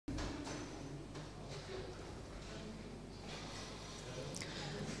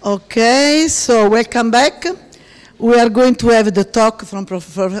Okay, so welcome back. We are going to have the talk from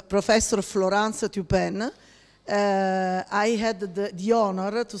Professor Florence Tupin. I had the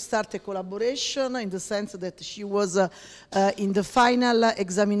honor to start a collaboration in the sense that she was in the final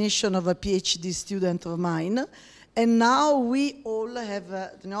examination of a PhD student of mine. And now we all have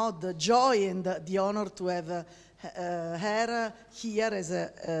the joy and the honor to have her here as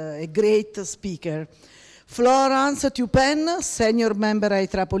a great speaker. Florence Tupin, senior member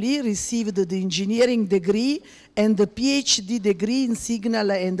IEEE, received the engineering degree and the PhD degree in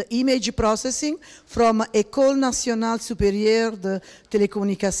signal and image processing from École Nationale Supérieure de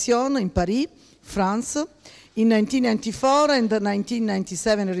Télécommunications in Paris, France, in 1994 and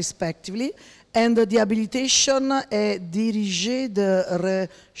 1997 respectively, and the habilitation est dirigée de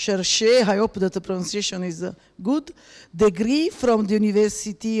recherche, I hope that the pronunciation is good, degree from the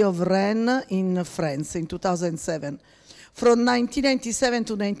University of Rennes in France in 2007. From 1997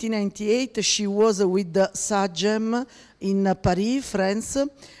 to 1998, she was with the SAGEM in Paris, France,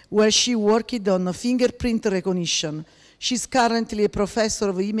 where she worked on fingerprint recognition. She's currently a professor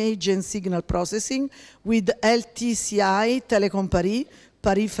of image and signal processing with LTCI, Telecom Paris,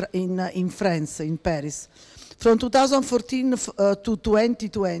 in France, in Paris. From 2014 to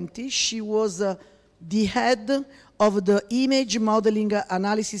 2020, she was the head of the image modeling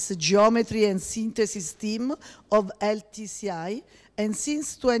analysis geometry and synthesis team of LTCI, and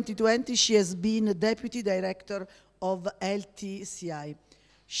since 2020 she has been deputy director of LTCI.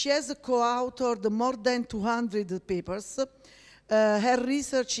 She has co-authored more than 200 papers. Her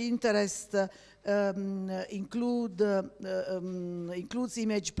research interest includes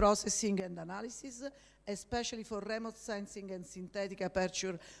image processing and analysis, especially for remote sensing and synthetic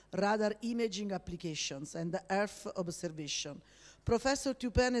aperture radar imaging applications and Earth observation. Professor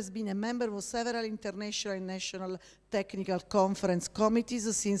Tupin has been a member of several international and national technical conference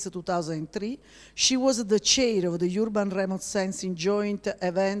committees since 2003. She was the chair of the Urban Remote Sensing Joint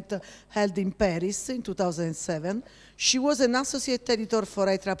event held in Paris in 2007. She was an associate editor for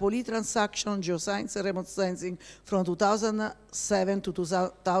IEEE Transaction Geoscience and Remote Sensing from 2007 to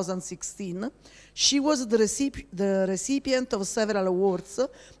 2016. She was the recipient of several awards,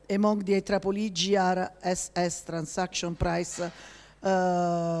 among the IEEE GRSS Transaction Prize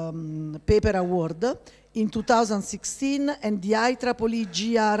Paper Award in 2016 and the IEEE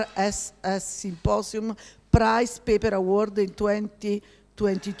GRSS Symposium Prize Paper Award in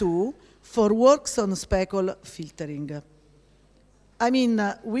 2022 for works on speckle filtering. I mean,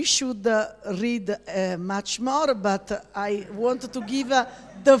 we should read much more, but I want to give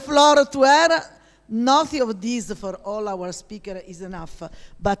the floor to her. Nothing of this for all our speakers is enough,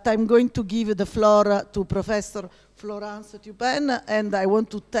 but I'm going to give the floor to Professor Florence Tupin, and I want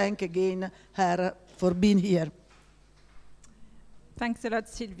to thank again her for being here. Thanks a lot,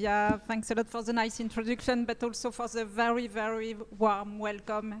 Sylvia. Thanks a lot for the nice introduction, but also for the very, very warm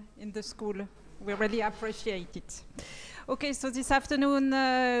welcome in the school. We really appreciate it. Okay, so this afternoon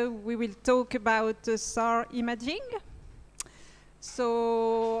we will talk about SAR imaging.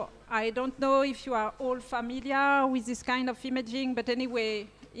 So I don't know if you are all familiar with this kind of imaging, but anyway,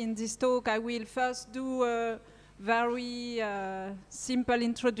 in this talk I will first do a very simple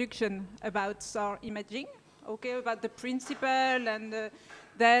introduction about SAR imaging, okay, about the principle, and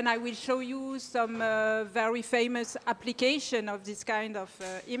then I will show you some very famous application of this kind of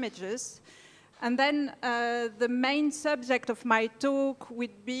images. And then the main subject of my talk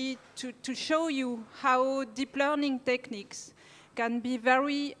would be to show you how deep learning techniques can be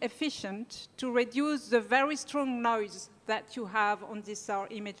very efficient to reduce the very strong noise that you have on these SAR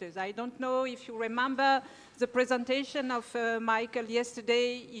images. I don't know if you remember the presentation of Michael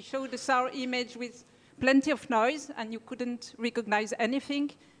yesterday. He showed a SAR image with plenty of noise and you couldn't recognize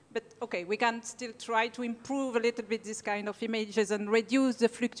anything. But okay, we can still try to improve a little bit this kind of images and reduce the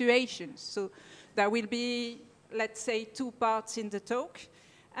fluctuations. So there will be, let's say, two parts in the talk.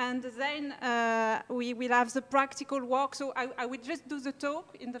 And then we will have the practical work. So I will just do the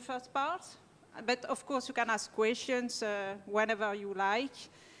talk in the first part. But of course, you can ask questions whenever you like.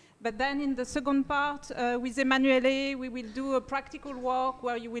 But then in the second part, with Emanuele, we will do a practical work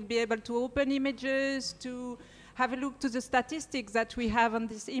where you will be able to open images, to have a look to the statistics that we have on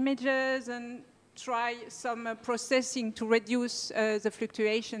these images, and try some processing to reduce the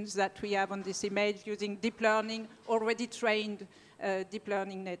fluctuations that we have on this image using deep learning, already trained deep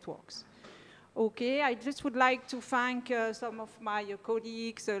learning networks. Okay, I just would like to thank some of my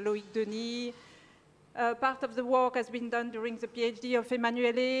colleagues, Loïc Denis. Part of the work has been done during the PhD of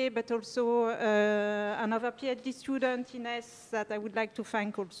Emanuele, but also another PhD student, Ines, that I would like to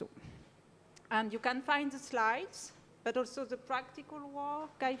thank also. And you can find the slides but also the practical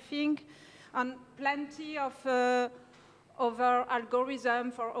work, I think, and plenty of other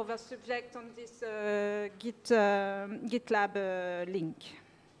algorithm for other subjects on this GitLab link.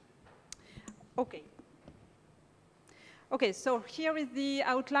 Okay. Okay, so here is the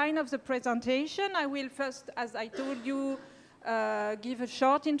outline of the presentation. I will first, as I told you, give a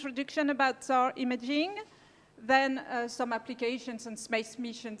short introduction about SAR imaging, then some applications and space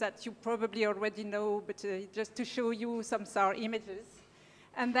missions that you probably already know, but just to show you some SAR images.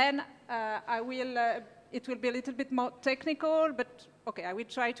 And then it will be a little bit more technical, but okay, I will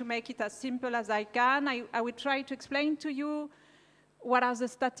try to make it as simple as I can. I will try to explain to you what are the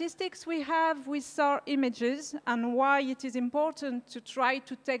statistics we have with SAR images and why it is important to try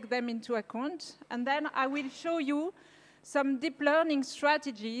to take them into account. And then I will show you some deep learning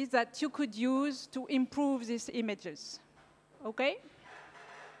strategies that you could use to improve these images. Okay?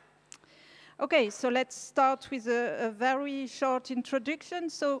 Okay, so let's start with a very short introduction.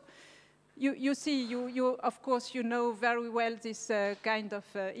 So you see, of course, you know very well this kind of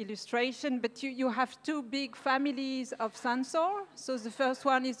illustration, but you have two big families of sensor. So the first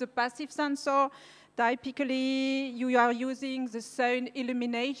one is the passive sensor. Typically, you are using the sun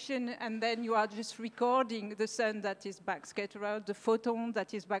illumination, and then you are just recording the sun that is backscattered, the photon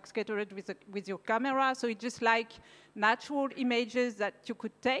that is backscattered with your camera. So it's just like natural images that you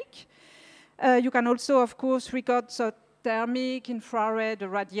could take. You can also, of course, record thermic, infrared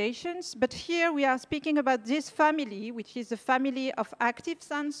radiations. But here we are speaking about this family, which is a family of active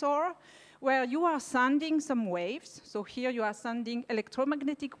sensor, where you are sending some waves. So here you are sending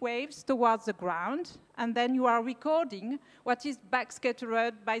electromagnetic waves towards the ground, and then you are recording what is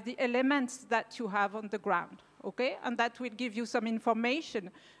backscattered by the elements that you have on the ground. Okay? And that will give you some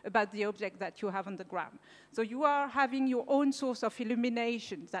information about the object that you have on the ground. So you are having your own source of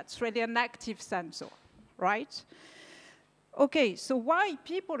illumination. That's really an active sensor, right? Okay, so why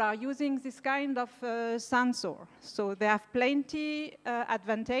people are using this kind of sensor? So they have plenty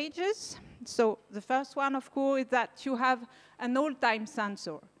advantages. So the first one, of course, is that you have an all-time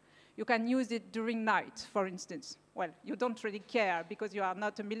sensor. You can use it during night, for instance. Well, you don't really care because you are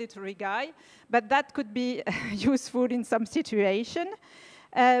not a military guy, but that could be useful in some situation.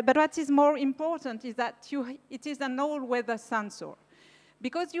 But what is more important is that it is an all-weather sensor.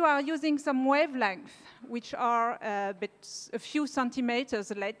 Because you are using some wavelength, which are a few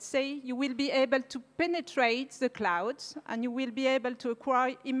centimeters, let's say, you will be able to penetrate the clouds, and you will be able to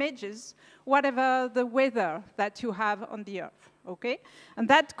acquire images, whatever the weather that you have on the Earth, okay? And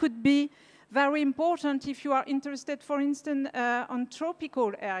that could be very important if you are interested, for instance, on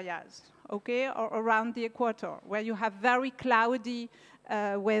tropical areas, okay, or around the equator, where you have very cloudy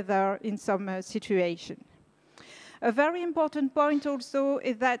weather in some situation. A very important point also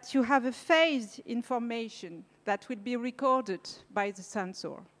is that you have a phase information that will be recorded by the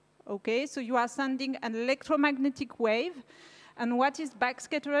sensor. Okay, so you are sending an electromagnetic wave, and what is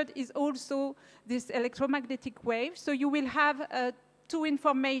backscattered is also this electromagnetic wave. So you will have two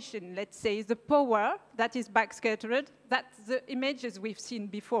information, let's say the power that is backscattered, that's the images we've seen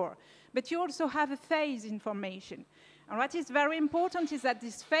before. But you also have a phase information. And what is very important is that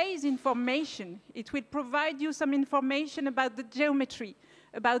this phase information, it will provide you some information about the geometry,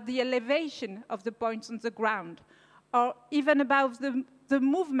 about the elevation of the points on the ground, or even about the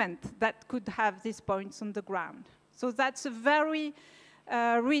movement that could have these points on the ground. So that's a very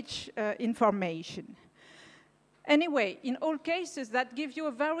rich information. Anyway, in all cases, that gives you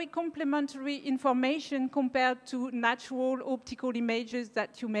a very complementary information compared to natural optical images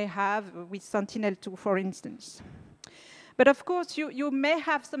that you may have with Sentinel-2, for instance. But of course, you may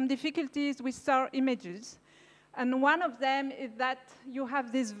have some difficulties with SAR images. And one of them is that you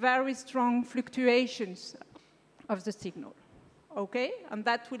have these very strong fluctuations of the signal. Okay? And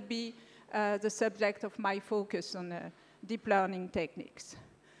that will be the subject of my focus on deep learning techniques.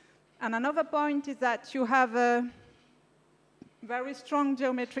 And another point is that you have very strong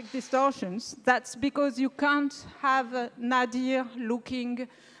geometric distortions. That's because you can't have a nadir-looking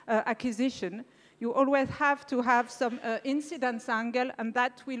acquisition. You always have to have some incidence angle, and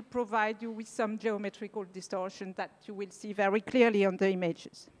that will provide you with some geometrical distortion that you will see very clearly on the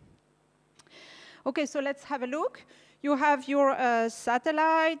images. Okay, so let's have a look. You have your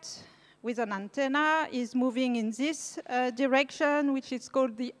satellite with an antenna is moving in this direction, which is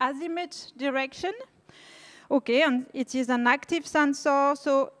called the azimuth direction. Okay, and it is an active sensor,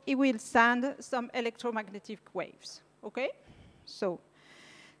 so it will send some electromagnetic waves. Okay, so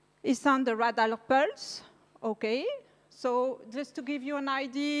it sends the radar pulse. Okay, so just to give you an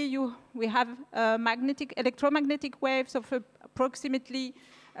idea, we have electromagnetic waves of approximately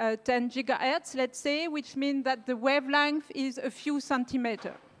 10 gigahertz, let's say, which means that the wavelength is a few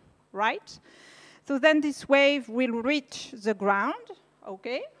centimeters, right? So then this wave will reach the ground,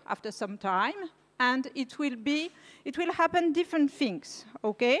 okay, after some time, and it will happen different things,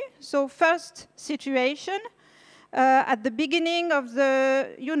 okay? So first situation, at the beginning of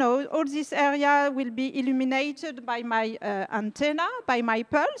the, all this area will be illuminated by my antenna, by my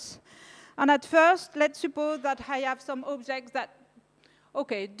pulse. And at first, let's suppose that I have some objects that,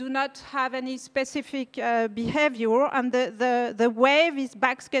 okay, do not have any specific behavior, and the wave is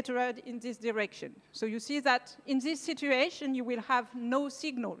backscattered in this direction. So you see that in this situation, you will have no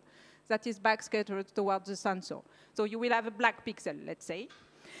signal that is backscattered towards the sensor. So you will have a black pixel, let's say.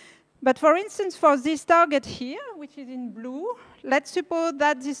 But for instance, for this target here, which is in blue, let's suppose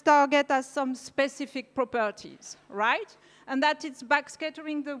that this target has some specific properties, right? And that it's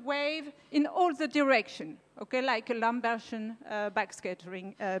backscattering the wave in all the direction, okay, like a Lambertian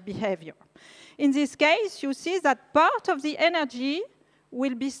backscattering behavior. In this case, you see that part of the energy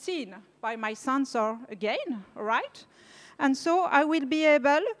will be seen by my sensor again, right? And so I will be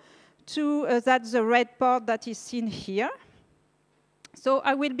able to, that's the red part that is seen here. So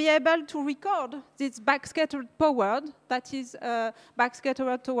I will be able to record this backscattered power that is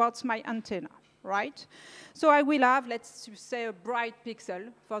backscattered towards my antenna, right? So I will have, let's say, a bright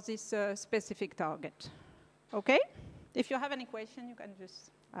pixel for this specific target, okay? If you have any question, you can just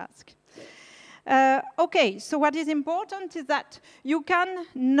ask. Okay, so what is important is that you can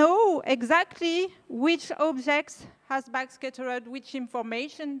know exactly which objects has backscattered which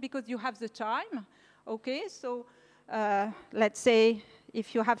information because you have the time, okay? So let's say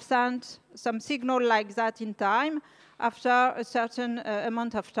if you have sent some signal like that in time, after a certain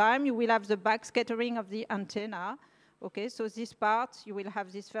amount of time, you will have the backscattering of the antenna. Okay, so this part, you will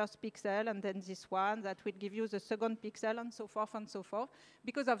have this first pixel, and then this one that will give you the second pixel, and so forth,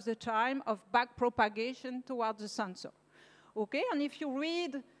 because of the time of backpropagation towards the sensor. Okay, and if you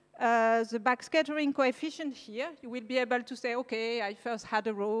read the backscattering coefficient here, you will be able to say, okay, I first had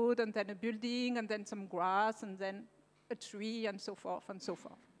a road, and then a building, and then some grass, and then a tree, and so forth,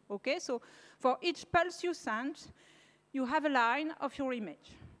 Okay, so for each pulse you send, you have a line of your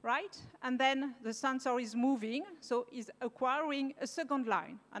image, right? And then the sensor is moving, so is acquiring a second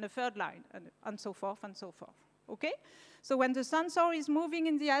line, and a third line, and so forth, okay? So when the sensor is moving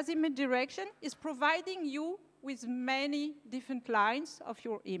in the azimuth direction, it's providing you with many different lines of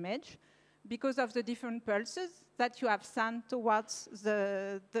your image because of the different pulses that you have sent towards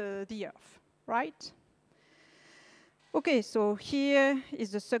the Earth, right? Okay, so here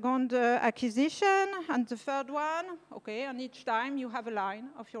is the second acquisition, and the third one, okay, and each time you have a line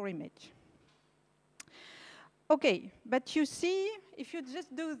of your image. Okay, but you see, if you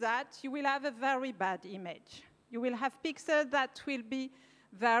just do that, you will have a very bad image. You will have pixels that will be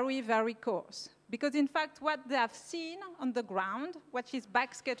very, very coarse. Because in fact, what they have seen on the ground, what is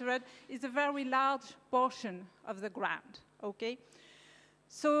backscattered, is a very large portion of the ground, okay?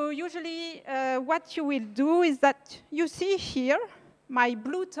 So usually what you will do is that you see here my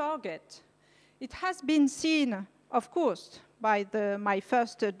blue target. It has been seen, of course, by my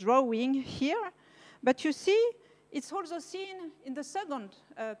first drawing here, but you see it's also seen in the second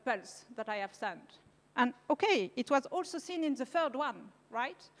pulse that I have sent. And okay, it was also seen in the third one,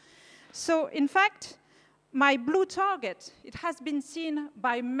 right? So in fact, my blue target, it has been seen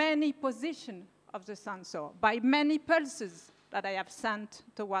by many positions of the sensor, by many pulses that I have sent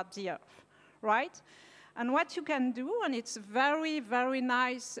towards the Earth, right? And what you can do, and it's a very, very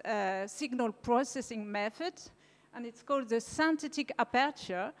nice signal processing method, and it's called the synthetic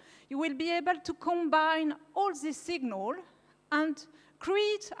aperture, you will be able to combine all this signal and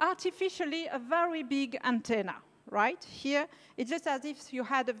create artificially a very big antenna, right? Here, it's just as if you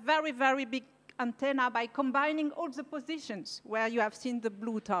had a very, very big antenna by combining all the positions where you have seen the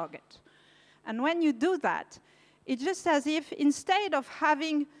blue target. And when you do that, it's just as if instead of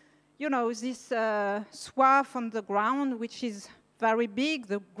having, this swath on the ground, which is very big,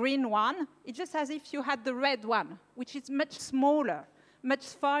 the green one, it's just as if you had the red one, which is much smaller, much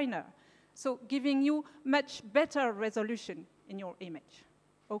finer, so giving you much better resolution in your image.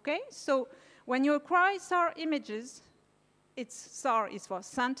 Okay? So when you acquire SAR images, SAR is for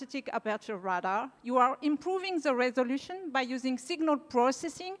synthetic aperture radar. You are improving the resolution by using signal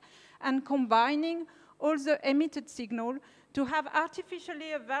processing and combining all the emitted signal to have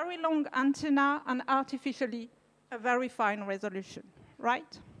artificially a very long antenna and artificially a very fine resolution,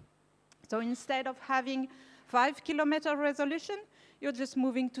 right? So instead of having 5-kilometer resolution, you're just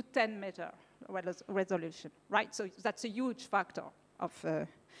moving to 10-meter resolution, right? So that's a huge factor of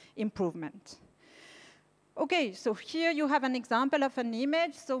improvement. Okay, so here you have an example of an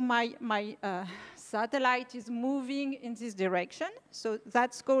image. So my satellite is moving in this direction. So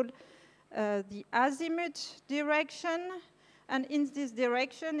that's called the azimuth direction. And in this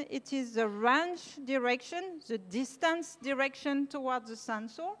direction, it is the range direction, the distance direction towards the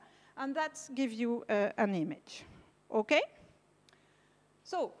sensor. And that gives you an image. Okay?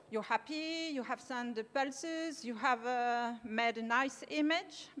 So you're happy, you have sent the pulses, you have made a nice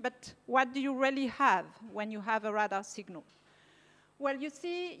image, but what do you really have when you have a radar signal? Well, you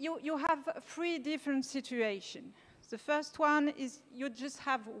see, you have 3 different situations. The first one is you just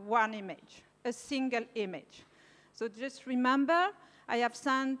have one image, a single image. So just remember, I have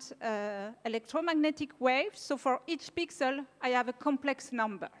sent electromagnetic waves, so for each pixel, I have a complex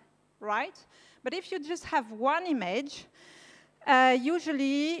number, right? But if you just have one image,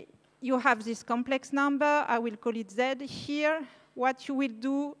 usually, you have this complex number. I will call it Z here. What you will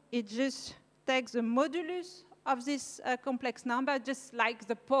do is just take the modulus of this complex number, just like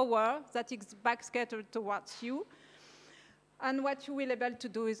the power that is backscattered towards you. And what you will be able to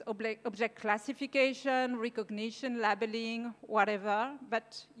do is object classification, recognition, labeling, whatever.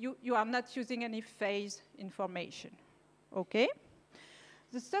 But you are not using any phase information. OK?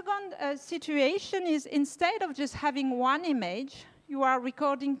 The second situation is instead of just having one image, you are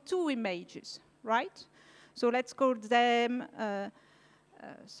recording 2 images, right? So let's call them,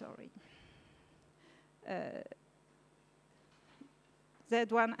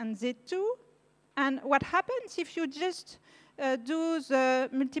 Z1 and Z2. And what happens if you just do the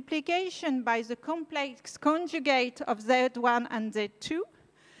multiplication by the complex conjugate of Z1 and Z2,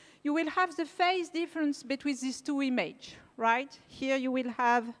 you will have the phase difference between these 2 images. Right? Here you will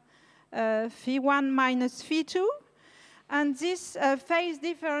have phi1 minus phi2. And this phase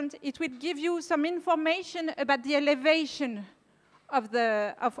difference, it will give you some information about the elevation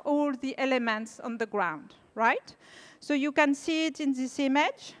of all the elements on the ground, right? So you can see it in this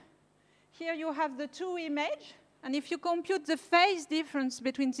image. Here you have the 2 images. And if you compute the phase difference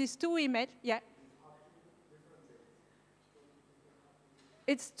between these 2 images, yeah.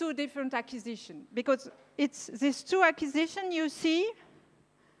 It's 2 different acquisitions, because it's these 2 acquisitions you see,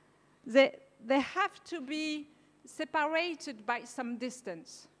 they have to be separated by some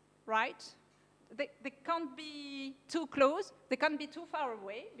distance, right? They can't be too close, they can't be too far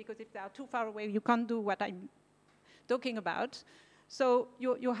away, because if they are too far away, you can't do what I'm talking about. So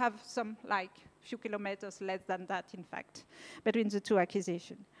you have some, like, few kilometers less than that, in fact, between the 2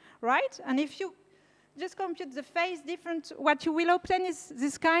 acquisitions, right? And if you just compute the phase difference, what you will obtain is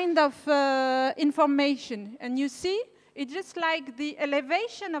this kind of information. And you see, it's just like the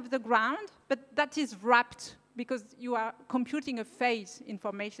elevation of the ground, but that is wrapped because you are computing a phase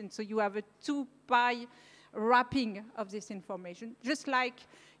information. So you have a 2 pi wrapping of this information, just like,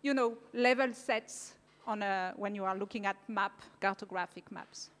 you know, level sets on when you are looking at cartographic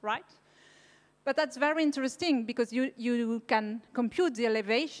maps, right? But that's very interesting because you can compute the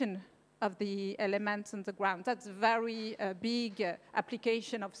elevation of the elements on the ground. That's a very big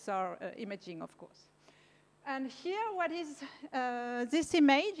application of SAR imaging, of course. And here, what is this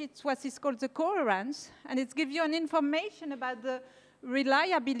image? It's what is called the coherence, and it gives you an information about the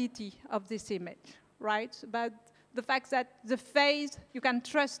reliability of this image, right? About the fact that the phase, you can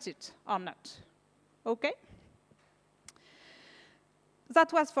trust it or not, okay?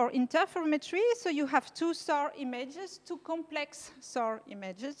 That was for interferometry, so you have 2 SAR images, 2 complex SAR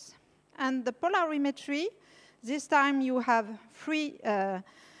images. And the polarimetry, this time you have 3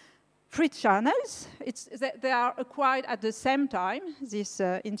 channels. They are acquired at the same time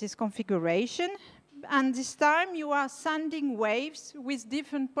in this configuration. And this time you are sending waves with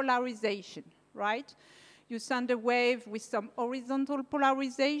different polarization, right? You send a wave with some horizontal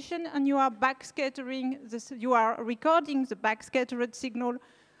polarization, and you are backscattering this, you are recording the backscattered signal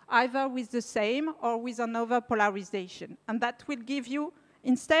either with the same or with another polarization. And that will give you,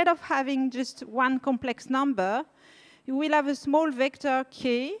 instead of having just one complex number, you will have a small vector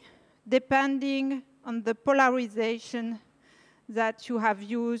k depending on the polarization that you have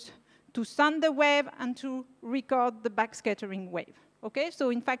used to send the wave and to record the backscattering wave. Okay,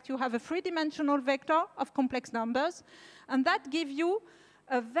 so in fact, you have a 3-dimensional vector of complex numbers, and that gives you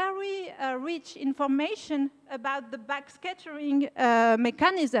a very rich information about the backscattering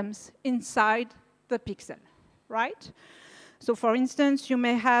mechanisms inside the pixel, right? So for instance, you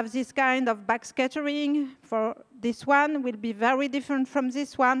may have this kind of backscattering. For this one will be very different from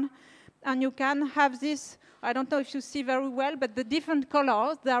this one. And you can have this, I don't know if you see very well, but the different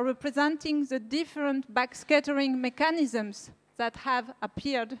colors, they are representing the different backscattering mechanisms that have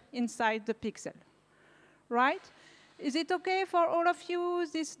appeared inside the pixel, right? Is it okay for all of you,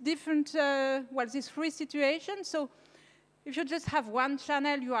 this different, well, these three situations? So if you just have one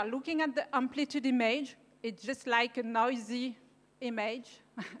channel, you are looking at the amplitude image. It's just like a noisy image,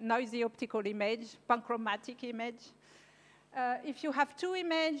 noisy optical image, panchromatic image. If you have two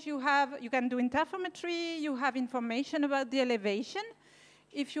images, you can do interferometry, you have information about the elevation.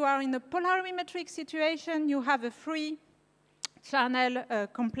 If you are in a polarimetric situation, you have a free channel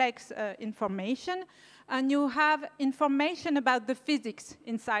complex information, and you have information about the physics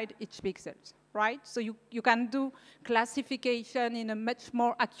inside each pixel, right? So you can do classification in a much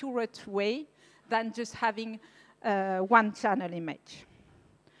more accurate way than just having one channel image.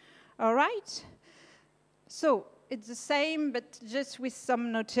 All right? So it's the same, but just with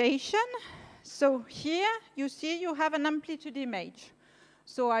some notation. So here, you see you have an amplitude image.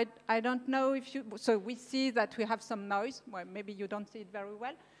 So I don't know if you, so we see that we have some noise. Well, maybe you don't see it very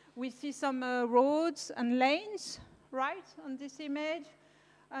well. We see some roads and lanes, right, on this image.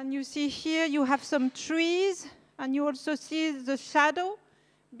 And you see here you have some trees, and you also see the shadow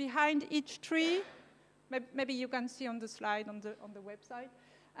behind each tree. Maybe you can see on the slide on the website.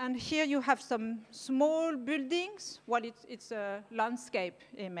 And here you have some small buildings. Well, it's a landscape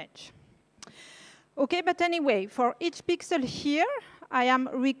image. Okay, but anyway, for each pixel here, I am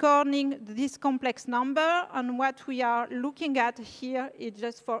recording this complex number, and what we are looking at here is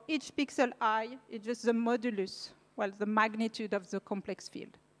just for each pixel I, it's just the modulus, well, the magnitude of the complex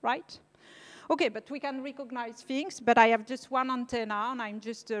field, right? Okay, but we can recognize things, but I have just one antenna, and I'm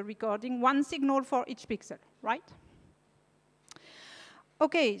just recording one signal for each pixel, right?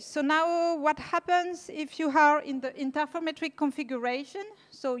 Okay, so now what happens if you are in the interferometric configuration?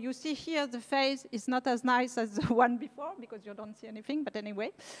 So you see here the phase is not as nice as the one before because you don't see anything, but anyway.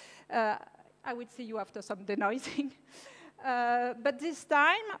 I will see you after some denoising. But this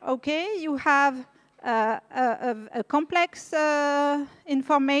time, okay, you have a complex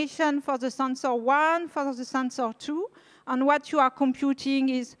information for the sensor 1, for the sensor 2, and what you are computing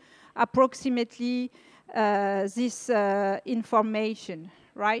is approximately this information,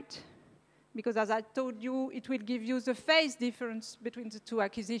 right? Because as I told you, it will give you the phase difference between the two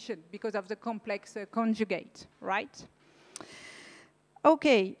acquisitions because of the complex conjugate, right?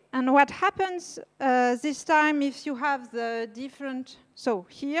 Okay, and what happens this time if you have the different, so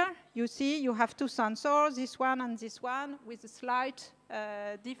here you see you have two sensors, this one and this one, with a slight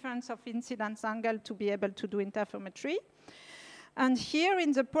difference of incidence angle to be able to do interferometry. And here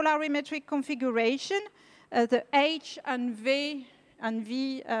in the polarimetric configuration, the H and V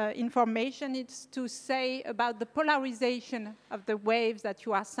information is to say about the polarization of the waves that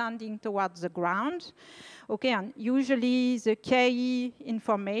you are sending towards the ground. Okay, and usually the KE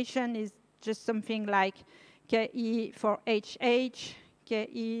information is just something like KE for HH,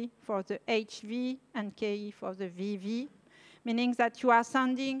 KE for the HV, and KE for the VV, meaning that you are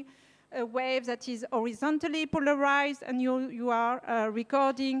sending a wave that is horizontally polarized, and you are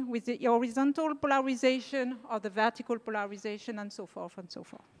recording with the horizontal polarization or the vertical polarization, and so forth,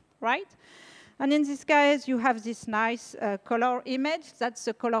 right? And in this case, you have this nice color image. That's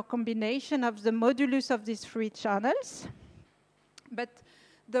the color combination of the modulus of these three channels. But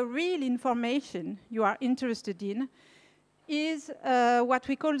the real information you are interested in is what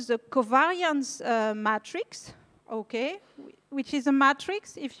we call the covariance matrix, okay? Which is a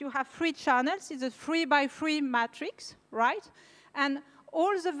matrix. If you have three channels, it's a 3x3 matrix, right? And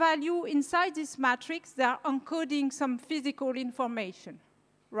all the value inside this matrix, they are encoding some physical information,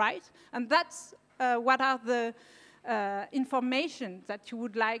 right? And that's what are the information that you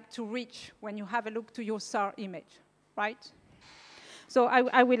would like to reach when you have a look to your SAR image, right? So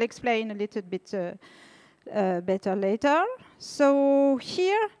I will explain a little bit better later. So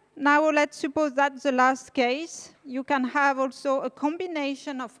here, now let's suppose that's the last case. You can have also a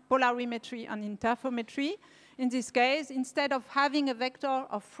combination of polarimetry and interferometry. In this case, instead of having a vector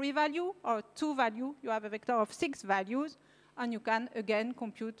of 3 values or 2 values, you have a vector of 6 values, and you can again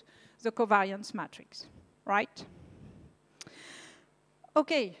compute the covariance matrix, right?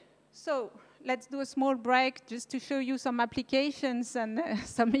 Okay, so let's do a small break just to show you some applications and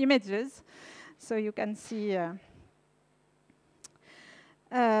some images so you can see.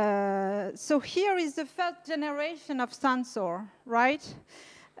 So here is the first generation of sensor, right?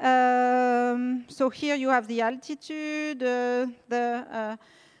 So here you have the altitude, the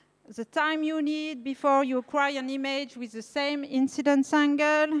time you need before you acquire an image with the same incidence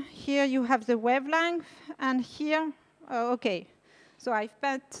angle. Here you have the wavelength, and here, okay. So I've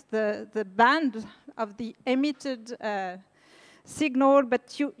put the band of the emitted signal,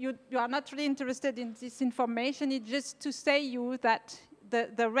 but you are not really interested in this information. It's just to say you that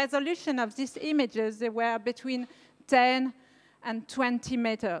the resolution of these images, they were between 10 and 20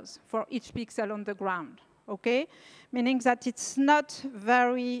 meters for each pixel on the ground, okay? Meaning that it's not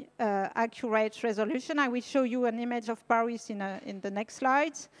very accurate resolution. I will show you an image of Paris in the next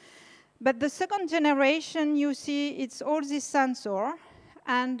slides. But the second generation, you see, it's all this sensor.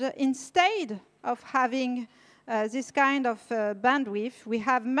 And instead of having this kind of bandwidth, we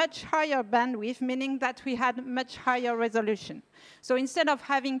have much higher bandwidth, meaning that we had much higher resolution. So instead of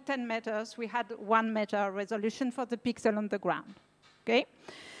having 10 meters, we had 1 meter resolution for the pixel on the ground, okay?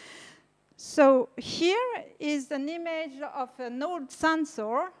 So here is an image of an old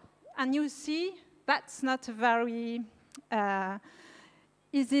sensor, and you see that's not a very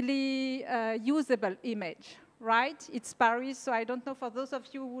easily usable image, right? It's Paris, so I don't know, for those of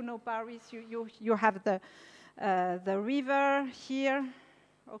you who know Paris, you have the river here,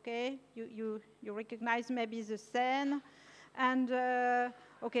 okay? You recognize maybe the Seine. And,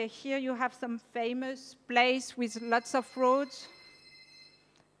 okay, here you have some famous place with lots of roads.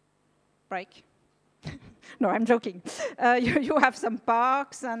 Break. No, I'm joking. You have some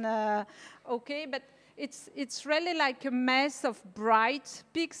parks, and, okay, but it's really like a mess of bright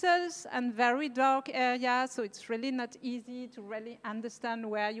pixels and very dark areas, so it's really not easy to really understand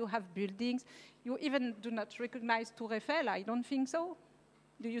where you have buildings. You even do not recognize Tour Eiffel, I don't think so.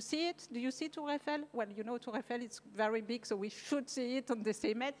 Do you see it? Do you see Tour Eiffel? Well, you know Tour Eiffel is very big, so we should see it on this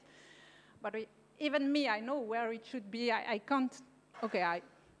image. But even me, I know where it should be. I can't, okay,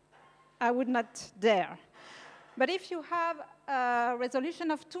 I would not dare. But if you have a resolution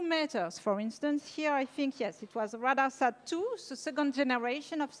of 2 meters, for instance, here I think, yes, it was RadarSat-2, so second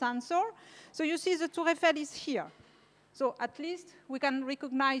generation of sensor. So you see the Tour Eiffel is here. So at least we can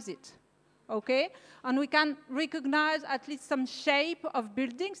recognize it, okay? And we can recognize at least some shape of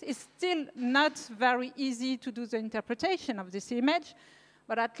buildings. It's still not very easy to do the interpretation of this image,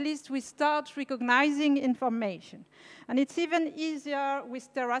 but at least we start recognizing information. And it's even easier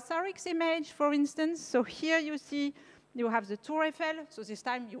with TerraSARIX image, for instance. So here you see you have the Tour Eiffel. So this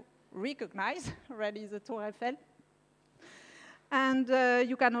time you recognize already the Tour Eiffel. And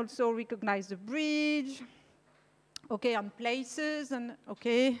you can also recognize the bridge, okay, on places. And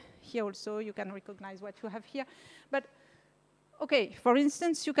okay, here also you can recognize what you have here. But okay, for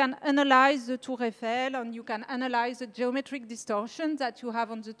instance, you can analyze the Tour Eiffel, and you can analyze the geometric distortion that you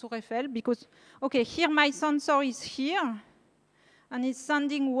have on the Tour Eiffel, because, okay, here my sensor is here, and it's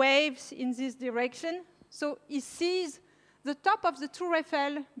sending waves in this direction. So it sees the top of the Tour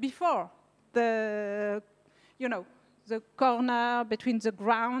Eiffel before the, you know, the corner between the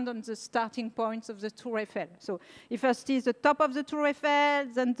ground and the starting points of the Tour Eiffel. So it first sees the top of the Tour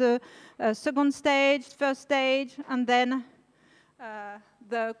Eiffel, then the second stage, first stage, and then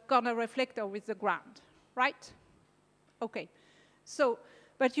the corner reflector with the ground, right? Okay, so,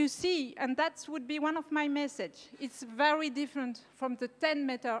 but you see, and that would be one of my message, it's very different from the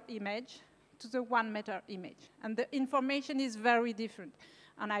 10-meter image to the 1-meter image. And the information is very different.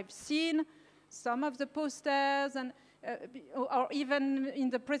 And I've seen some of the posters, and or even in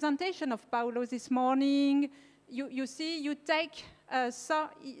the presentation of Paolo this morning, you see, you take,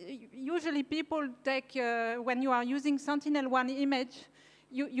 usually people take, when you are using Sentinel-1 image,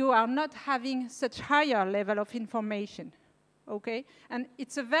 you are not having such higher level of information, okay? And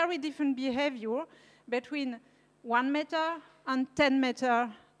it's a very different behavior between 1 meter and 10-meter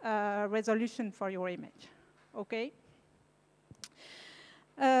resolution for your image, okay?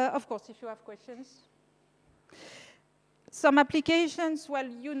 Of course, if you have questions. Some applications, well,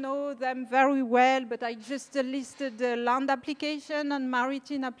 you know them very well, but I just listed the land application and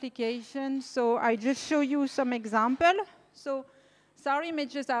maritime application, so I just show you some example. So SAR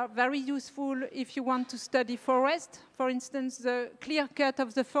images are very useful if you want to study forest. For instance, the clear cut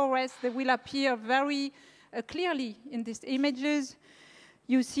of the forest, they will appear very clearly in these images.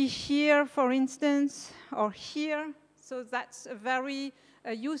 You see here, for instance, or here, so that's a very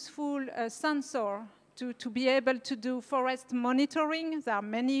useful sensor to be able to do forest monitoring. There are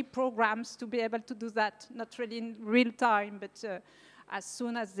many programs to be able to do that, not really in real time, but as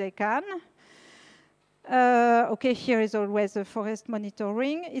soon as they can. Okay, here is always a forest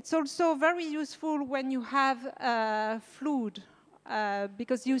monitoring. It's also very useful when you have flood,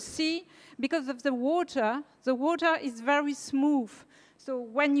 because you see, because of the water is very smooth. So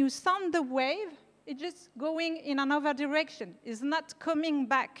when you send the wave, it's just going in another direction. It's not coming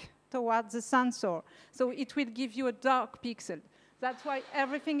back towards the sensor. So it will give you a dark pixel. That's why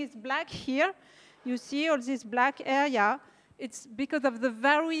everything is black here. You see all this black area. It's because of the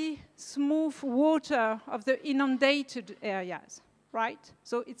very smooth water of the inundated areas, right?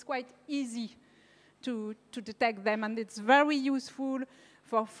 So it's quite easy to detect them, and it's very useful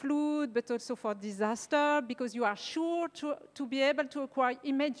for flood, but also for disaster, because you are sure to be able to acquire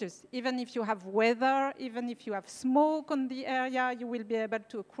images. Even if you have weather, even if you have smoke on the area, you will be able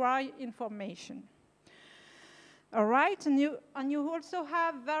to acquire information. All right, and you also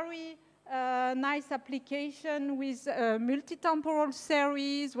have very nice application with multi-temporal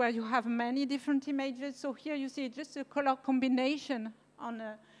series where you have many different images. So here you see just a color combination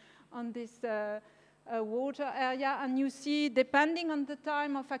on this water area, and you see, depending on the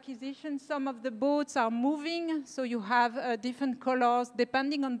time of acquisition, some of the boats are moving, so you have different colors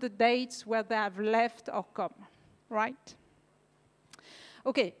depending on the dates where they have left or come, right?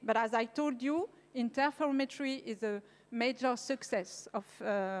 Okay, but as I told you, interferometry is a major success of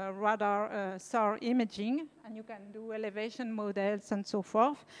radar SAR imaging, and you can do elevation models and so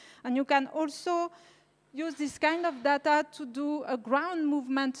forth. And you can also use this kind of data to do a ground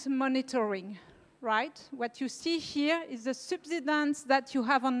movement monitoring, right? What you see here is the subsidence that you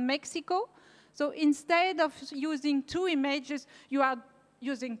have on Mexico. So instead of using 2 images, you are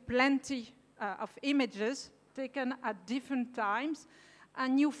using plenty of images taken at different times,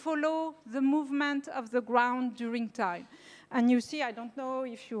 and you follow the movement of the ground during time. And you see, I don't know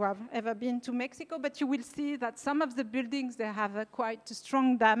if you have ever been to Mexico, but you will see that some of the buildings, they have quite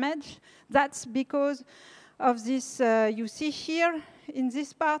strong damage. That's because of this, you see here, in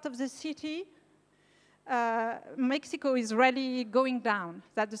this part of the city, Mexico is really going down.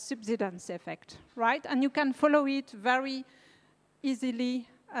 That's the subsidence effect, right? And you can follow it very easily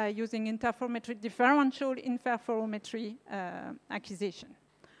using interferometry, differential interferometry acquisition.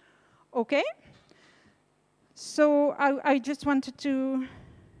 Okay? So I just wanted to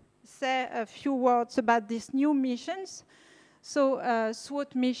say a few words about these new missions. So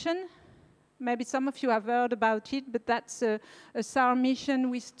SWOT mission, maybe some of you have heard about it, but that's a SAR mission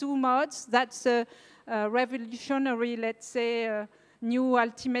with 2 modes. That's a revolutionary, let's say, new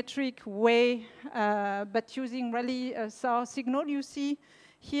altimetric way, but using really a SAR signal. You see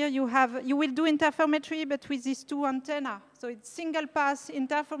here you will do interferometry, but with these 2 antennas. So it's single pass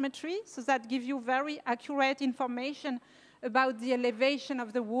interferometry, so that gives you very accurate information about the elevation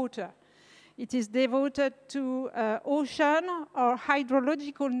of the water. It is devoted to ocean or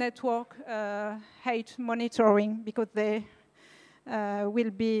hydrological network height monitoring, because they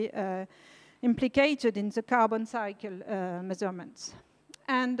will be implicated in the carbon cycle measurements.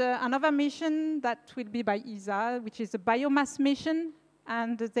 And another mission that will be by ESA, which is a biomass mission,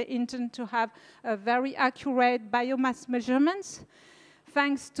 and they intend to have very accurate biomass measurements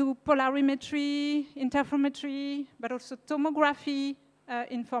thanks to polarimetry, interferometry, but also tomography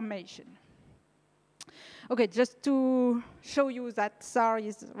information. Okay, just to show you that SAR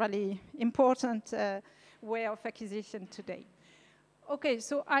is really important way of acquisition today. Okay,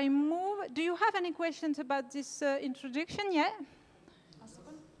 so I move. Do you have any questions about this introduction yet?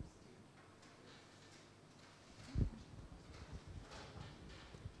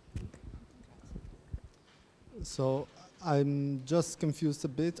 So I'm just confused a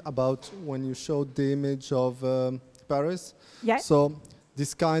bit about when you showed the image of Paris. Yeah. So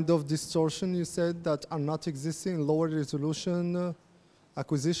this kind of distortion you said that are not existing in lower resolution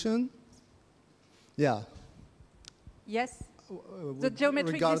acquisition? Yeah. Yes. The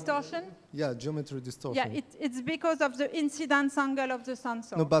geometric distortion? Yeah, geometry distortion. Yeah, it's because of the incidence angle of the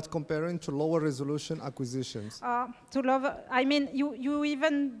sensor. No, but comparing to lower resolution acquisitions. I mean, you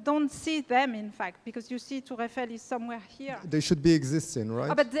even don't see them, in fact, because you see Tour Eiffel is somewhere here. They should be existing,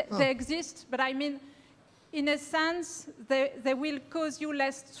 right? But they exist, but I mean, in a sense, they will cause you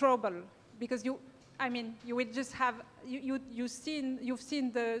less trouble, because you will just have, you've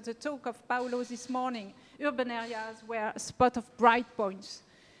seen the talk of Paolo this morning. Urban areas were a spot of bright points,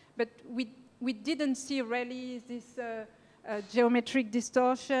 but we didn't see really this geometric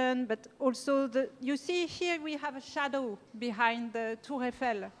distortion, but also you see here we have a shadow behind the Tour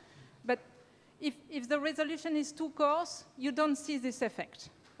Eiffel, but if the resolution is too coarse, you don't see this effect,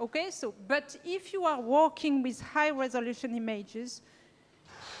 okay? So, but if you are working with high resolution images,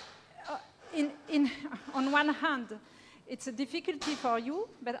 on one hand, it's a difficulty for you,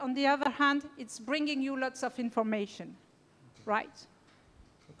 but on the other hand, it's bringing you lots of information, right?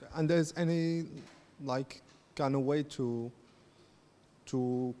 Okay. And there's any kind of way to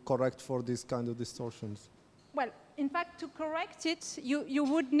correct for these kind of distortions? Well, in fact, to correct it, you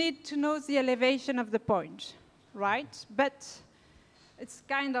would need to know the elevation of the point, right? But it's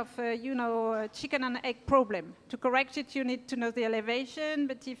kind of, a chicken and egg problem. To correct it, you need to know the elevation,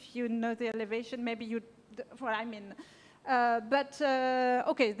 but if you know the elevation, maybe you, well, I mean,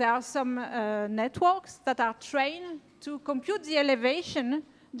 okay, there are some networks that are trained to compute the elevation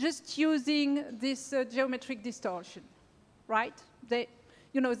just using this geometric distortion, right?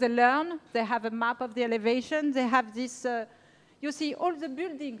 you know, they learn, they have a map of the elevation, they have this, you see all the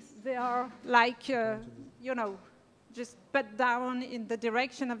buildings, they are like, you know, just put down in the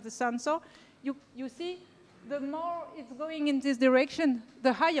direction of the sensor. You see, the more it's going in this direction,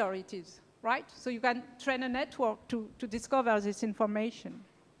 the higher it is, right? So you can train a network to discover this information.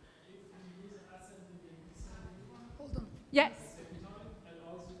 Hold on. Yes.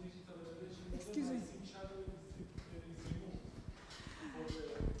 Excuse me.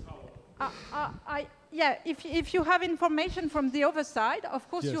 Yeah, if you have information from the other side, of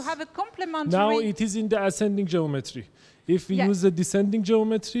course you have a complementary... Now it is in the ascending geometry. If we use the descending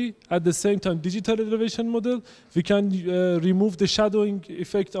geometry, at the same time digital elevation model, we can remove the shadowing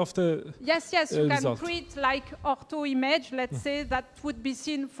effect of the Yes, you result. can create like ortho image, let's say, that would be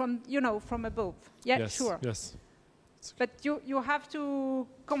seen from, you know, from above. Yeah, yes, sure. Yes. But you have to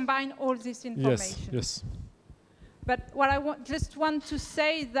combine all this information. Yes. But what I just want to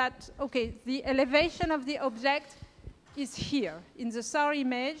say that, okay, the elevation of the object is here in the SAR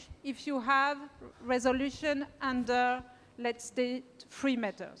image if you have resolution under, let's say, 3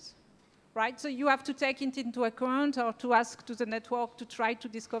 meters, right? So you have to take it into account or to ask to the network to try to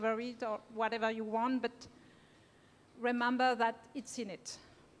discover it or whatever you want, but remember that it's in it.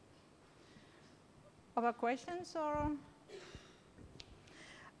 Other questions or?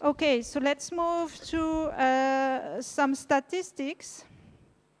 Okay, so let's move to some statistics.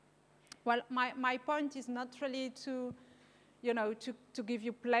 Well, my point is not really to, you know, to give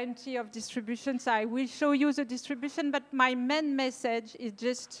you plenty of distributions. I will show you the distribution, but my main message is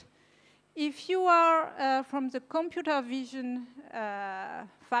just, if you are from the computer vision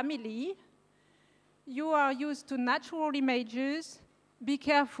family, you are used to natural images. Be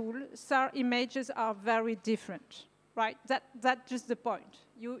careful, SAR images are very different, right? That's just the point.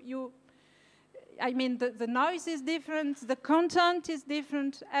 I mean, the noise is different, the content is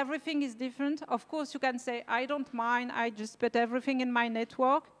different, everything is different. Of course, you can say, I don't mind, I just put everything in my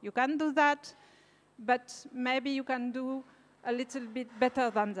network. You can do that, but maybe you can do a little bit better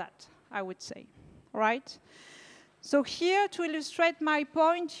than that, I would say, right? So here, to illustrate my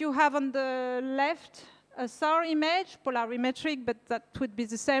point, you have on the left a SAR image, polarimetric, but that would be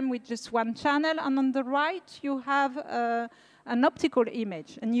the same with just one channel. And on the right, you have an optical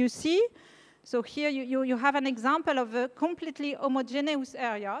image. And you see, so here you have an example of a completely homogeneous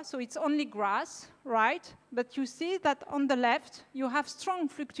area. So it's only grass, right? But you see that on the left, you have strong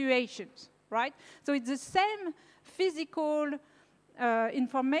fluctuations, right? So it's the same physical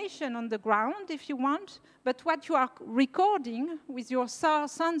information on the ground, if you want, but what you are recording with your SAR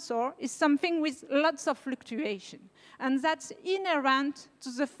sensor is something with lots of fluctuation. And that's inherent to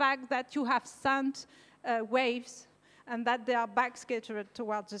the fact that you have sent waves and that they are backscattered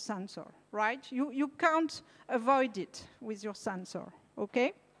towards the sensor, right? You can't avoid it with your sensor,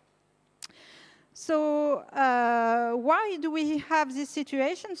 okay? So why do we have this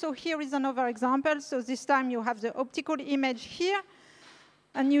situation? So here is another example. So this time you have the optical image here.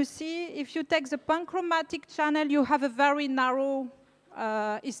 And you see, if you take the panchromatic channel, you have a very narrow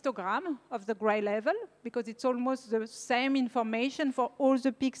histogram of the gray level, because it's almost the same information for all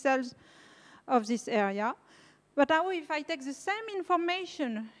the pixels of this area. But now if I take the same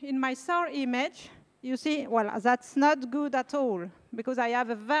information in my SAR image, you see, well, that's not good at all, because I have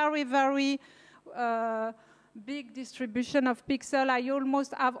a very, very big distribution of pixels. I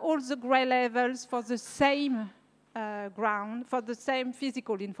almost have all the gray levels for the same ground, for the same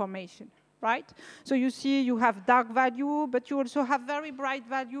physical information, right? So you see you have dark value, but you also have very bright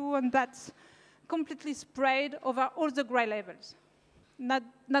value, and that's completely spread over all the gray levels. Not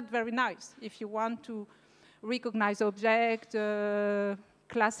very nice if you want to recognize object,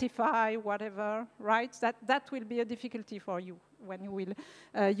 classify, whatever, right? That will be a difficulty for you when you will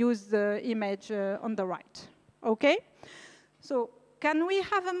use the image on the right, okay? So can we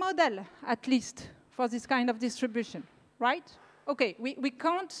have a model, at least, for this kind of distribution, right? Okay, we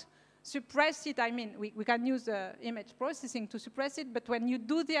can't suppress it. I mean, we can use image processing to suppress it, but when you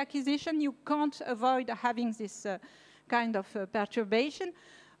do the acquisition, you can't avoid having this kind of perturbation.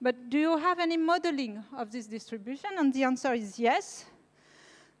 But do you have any modeling of this distribution? And the answer is yes.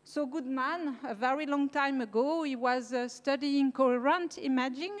 So Goodman, a very long time ago, he was studying coherent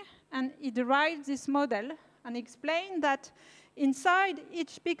imaging, and he derived this model and explained that inside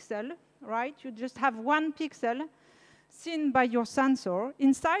each pixel, right, you just have one pixel seen by your sensor.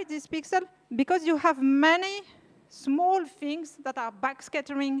 Inside this pixel, because you have many small things that are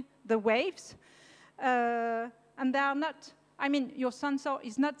backscattering the waves, and they are not, I mean, your sensor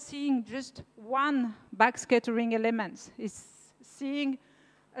is not seeing just one backscattering element. It's seeing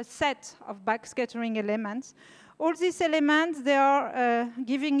a set of backscattering elements. all these elements, they are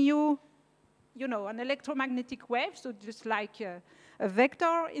giving you, an electromagnetic wave, so just like a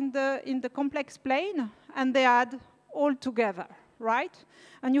vector in the complex plane, and they add all together, right?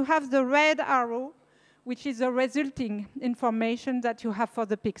 And you have the red arrow, which is the resulting information that you have for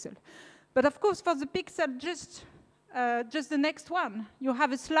the pixel. But of course, for the pixel, just the next one, you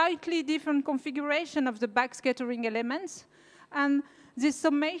have a slightly different configuration of the backscattering elements, and this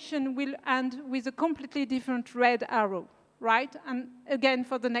summation will end with a completely different red arrow, right? And again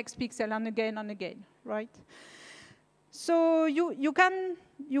for the next pixel, and again, right? So you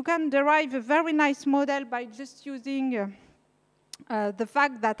can derive a very nice model by just using the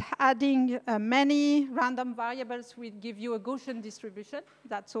fact that adding many random variables will give you a Gaussian distribution,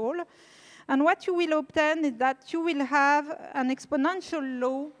 that's all. And what you will obtain is that you will have an exponential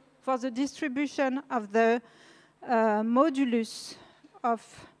law for the distribution of the modulus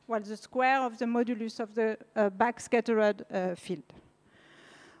of, well, the square of the modulus of the backscattered field.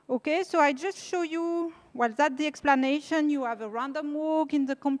 Okay, so I just show you, well, that's the explanation. You have a random walk in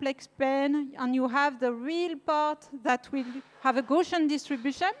the complex plane, and you have the real part that will have a Gaussian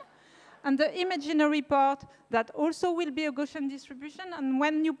distribution, and the imaginary part that also will be a Gaussian distribution. And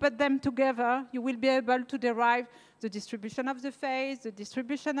when you put them together, you will be able to derive the distribution of the phase, the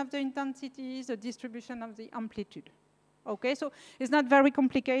distribution of the intensity, the distribution of the amplitude. Okay, so it's not very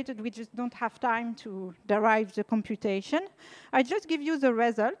complicated. We just don't have time to derive the computation. I just give you the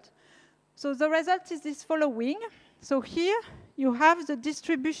result. So the result is this following. So here you have the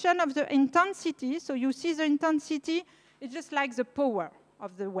distribution of the intensity. So you see the intensity, it's just like the power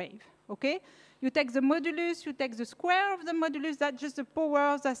of the wave. Okay, you take the modulus, you take the square of the modulus, that's just the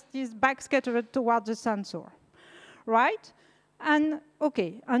power that is backscattered towards the sensor, right? And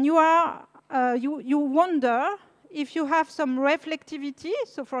okay, and you are you wonder if you have some reflectivity.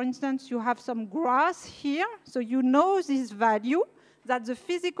 So for instance, you have some grass here, so you know this value, that the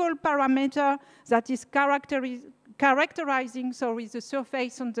physical parameter that is characterizing the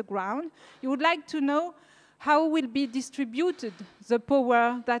surface on the ground. You would like to know how will be distributed the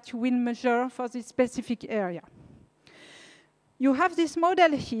power that you will measure for this specific area. You have this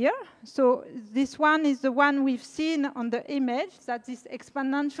model here. So this one is the one we've seen on the image, that is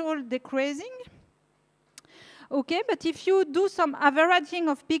exponential decreasing. Okay, but if you do some averaging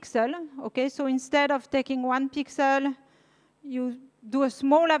of pixel, okay, so instead of taking 1 pixel, you do a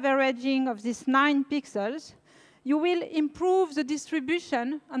small averaging of these 9 pixels, you will improve the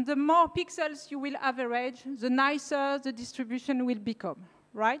distribution, and the more pixels you will average, the nicer the distribution will become,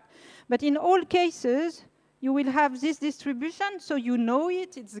 right? But in all cases, you will have this distribution, so you know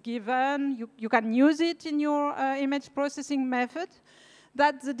it, it's given, you can use it in your image processing method.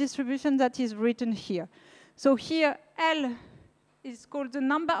 That's the distribution that is written here. So here, L is called the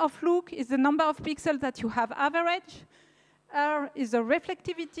number of look, is the number of pixels that you have average. R is the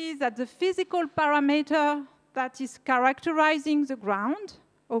reflectivity, that's the physical parameter that is characterizing the ground,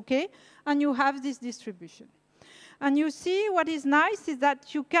 okay? And you have this distribution. And you see what is nice is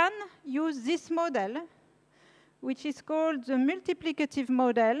that you can use this model, which is called the multiplicative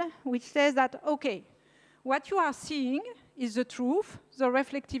model, which says that, okay, what you are seeing is the truth, the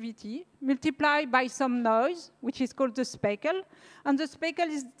reflectivity, multiplied by some noise, which is called the speckle. And the speckle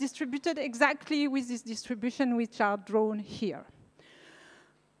is distributed exactly with this distribution which are drawn here.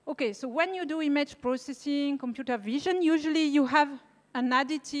 Okay, so when you do image processing, computer vision, usually you have an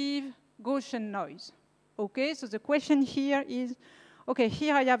additive Gaussian noise. Okay, so the question here is, okay,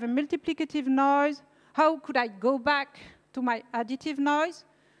 here I have a multiplicative noise. How could I go back to my additive noise?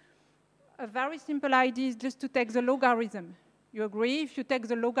 A very simple idea is just to take the logarithm. You agree? If you take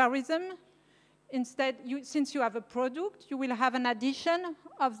the logarithm, instead, since you have a product, you will have an addition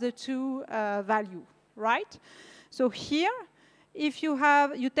of the two values, right? So here, if you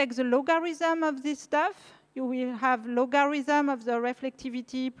take the logarithm of this stuff, you will have logarithm of the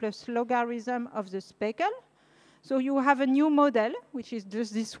reflectivity plus logarithm of the speckle. So you have a new model, which is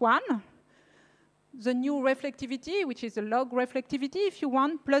just this one. The new reflectivity, which is the log reflectivity, if you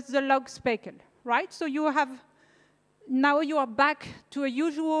want, plus the log speckle, right? So you have, now you are back to a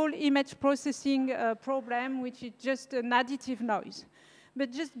usual image processing problem, which is just an additive noise.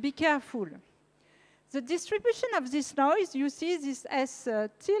 But just be careful. The distribution of this noise, you see this S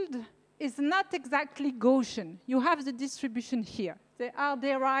tilde, is not exactly Gaussian. You have the distribution here. They are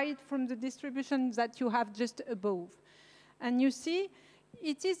derived from the distribution that you have just above. And you see,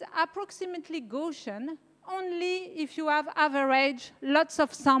 it is approximately Gaussian only if you have average lots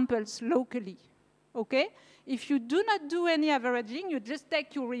of samples locally, okay? If you do not do any averaging, you just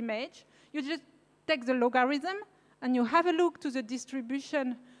take your image, you just take the logarithm, and you have a look to the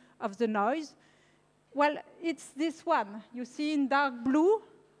distribution of the noise. Well, it's this one. You see in dark blue,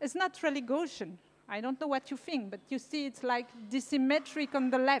 it's not really Gaussian. I don't know what you think, but you see it's like dissymmetric on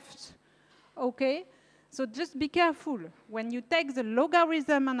the left, okay? So just be careful. When you take the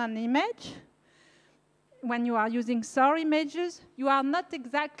logarithm on an image, when you are using SAR images, you are not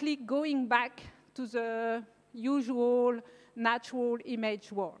exactly going back to the usual natural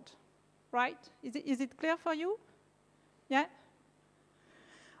image world, right? Is it clear for you? Yeah?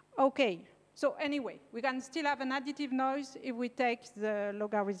 Okay. So anyway, we can still have an additive noise if we take the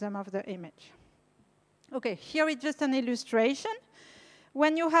logarithm of the image. Okay, here is just an illustration.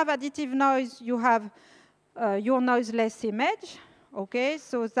 When you have additive noise, you have your noiseless image. Okay,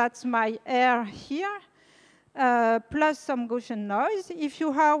 so that's my air here, plus some Gaussian noise. If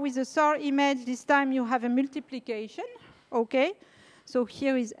you are with a SAR image, this time you have a multiplication. Okay, so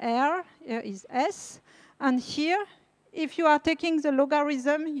here is R, here is S, and here, if you are taking the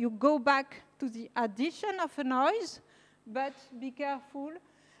logarithm, you go back to the addition of a noise, but be careful,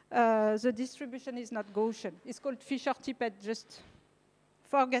 the distribution is not Gaussian. It's called Fisher-Tippett, just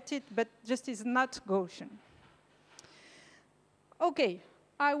forget it, but just is not Gaussian. Okay,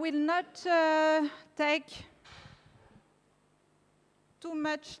 I will not take too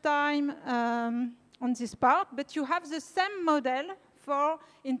much time on this part, but you have the same model for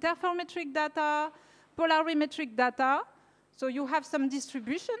interferometric data, polarimetric data. So you have some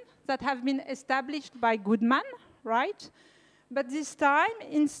distribution that have been established by Goodman, right? But this time,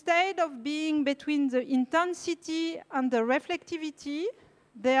 instead of being between the intensity and the reflectivity,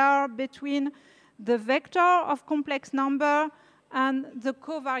 they are between the vector of complex number and the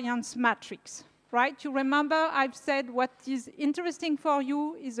covariance matrix, right? You remember I've said what is interesting for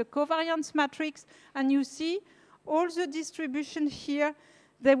you is a covariance matrix, and you see all the distribution here,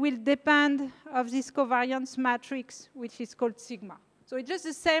 they will depend of this covariance matrix, which is called sigma. So it's just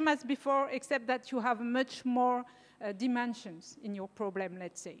the same as before, except that you have much more dimensions in your problem,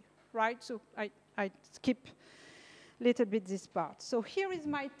 let's say, right? So I skip a little bit this part. So here is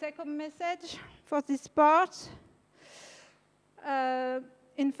my take-home message for this part.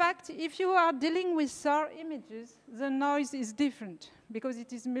 In fact, if you are dealing with SAR images, the noise is different because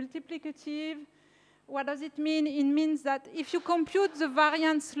it is multiplicative. What does it mean? It means that if you compute the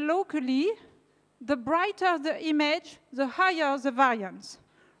variance locally, the brighter the image, the higher the variance,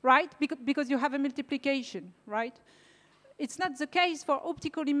 right? Because you have a multiplication, right? It's not the case for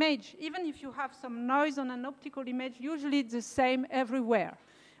optical image. Even if you have some noise on an optical image, usually it's the same everywhere.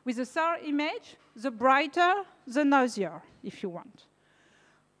 With a SAR image, the brighter, the noisier, if you want.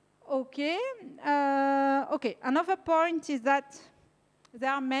 Okay. Okay. Another point is that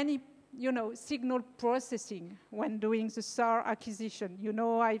there are many, signal processing when doing the SAR acquisition.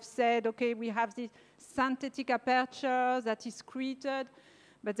 I've said, okay, we have this synthetic aperture that is created,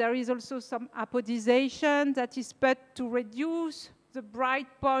 but there is also some apodization that is put to reduce the bright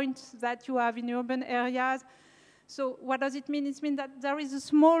points that you have in urban areas. So what does it mean? It means that there is a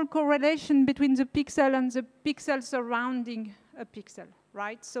small correlation between the pixel and the pixel surrounding a pixel,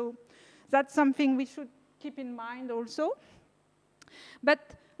 right? So that's something we should keep in mind also. But,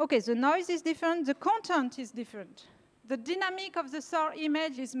 okay, the noise is different, the content is different. The dynamic of the SAR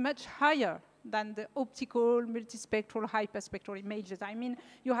image is much higher than the optical, multispectral, hyperspectral images. I mean,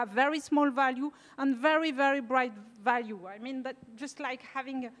 you have very small value and very, very bright value. I mean, that just like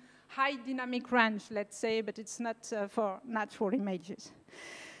having a high dynamic range, let's say, but it's not for natural images.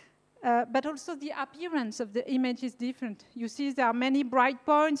 But also the appearance of the image is different. You see there are many bright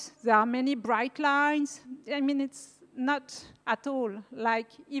points, there are many bright lines. I mean, it's not at all like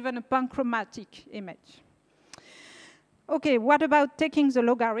even a panchromatic image. Okay, what about taking the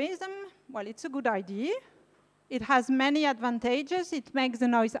logarithm? Well, it's a good idea. It has many advantages. It makes the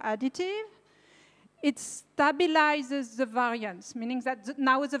noise additive. It stabilizes the variance, meaning that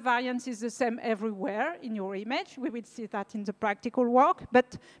now the variance is the same everywhere in your image. We will see that in the practical work,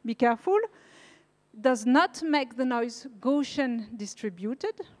 but be careful. Does not make the noise Gaussian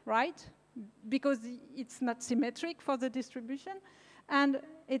distributed, right? Because it's not symmetric for the distribution. And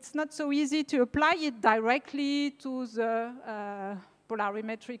it's not so easy to apply it directly to the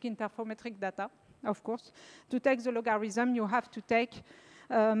polarimetric, interferometric data, of course. To take the logarithm, you have to take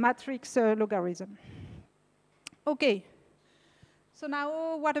matrix logarithm. Okay, so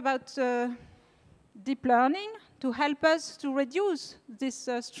now what about deep learning to help us to reduce this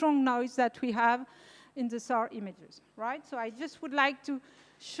strong noise that we have in the SAR images, right? So I just would like to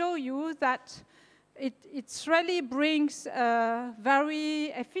show you that it really brings very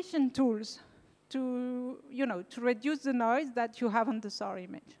efficient tools to, to reduce the noise that you have on the SAR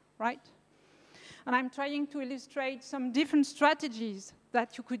image, right? And I'm trying to illustrate some different strategies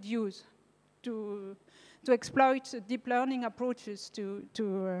that you could use to exploit deep learning approaches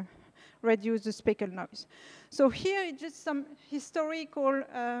to reduce the speckle noise. So here is just some historical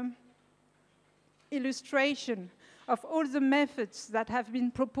illustration of all the methods that have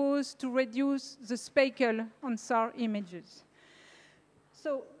been proposed to reduce the speckle on SAR images.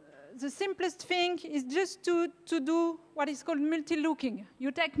 So the simplest thing is just to do what is called multi-looking.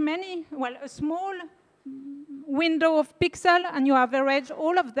 You take a small window of pixel and you average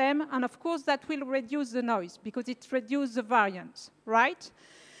all of them, and of course that will reduce the noise because it reduces the variance, right?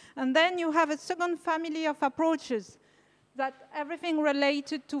 And then you have a second family of approaches, that everything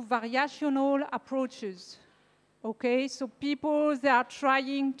related to variational approaches. Okay, so people, they are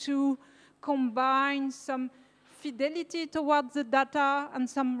trying to combine some fidelity towards the data and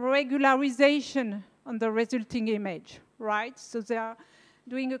some regularization on the resulting image, right? So they are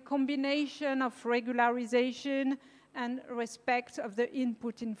doing a combination of regularization and respect of the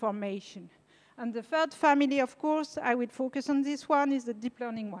input information. And the third family, of course, I will focus on this one, is the deep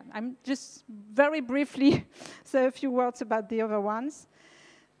learning one. I'm just very briefly say a few words about the other ones.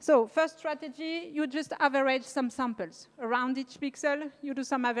 So first strategy, you just average some samples. Around each pixel, you do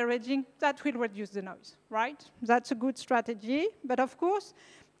some averaging. That will reduce the noise, right? That's a good strategy. But of course,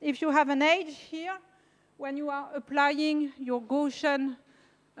 if you have an edge here, when you are applying your Gaussian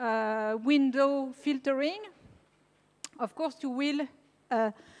window filtering, of course, you will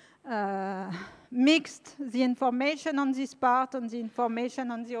mix the information on this part and the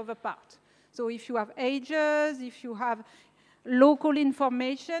information on the other part. So if you have edges, if you have local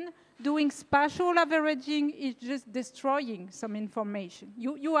information, doing spatial averaging is just destroying some information.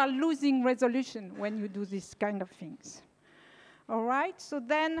 You are losing resolution when you do these kind of things. All right, so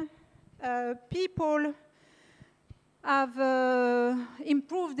then people have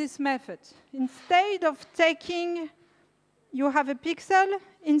improved this method. Instead of taking, you have a pixel,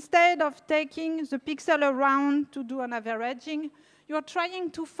 instead of taking the pixel around to do an averaging, you're trying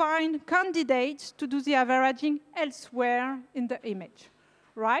to find candidates to do the averaging elsewhere in the image,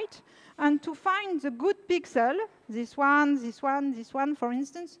 right? And to find the good pixel, this one, this one, this one, for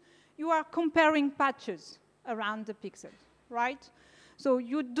instance, you are comparing patches around the pixel, right? So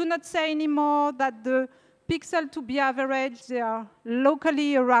you do not say anymore that the pixel to be averaged, they are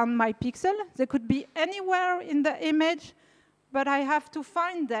locally around my pixel. They could be anywhere in the image, but I have to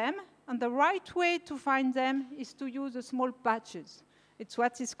find them. And the right way to find them is to use the small patches. It's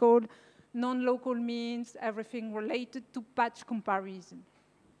what is called non-local means, everything related to patch comparison.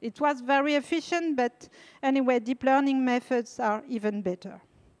 It was very efficient, but anyway, deep learning methods are even better.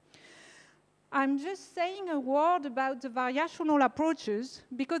 I'm just saying a word about the variational approaches,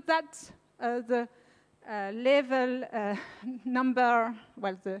 because that's the level number,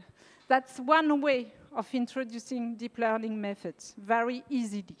 well, that's one way of introducing deep learning methods very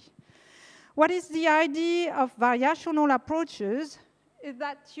easily. What is the idea of variational approaches? Is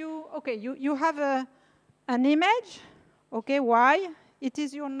that you have an image, okay, Y, it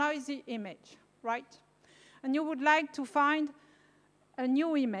is your noisy image, right? And you would like to find a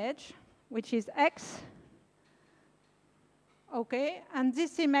new image, which is X, okay, and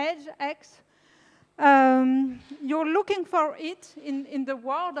this image, X, you're looking for it in the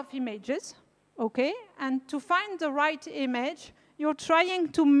world of images, okay, and to find the right image, you're trying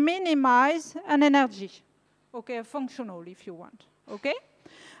to minimize an energy, okay, a functional if you want, okay?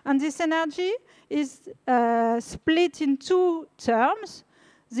 And this energy is split in two terms.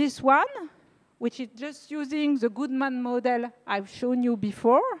 This one, which is just using the Goodman model I've shown you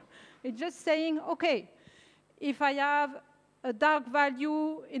before, it's just saying, okay, if I have a dark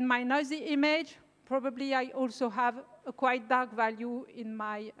value in my noisy image, probably I also have a quite dark value in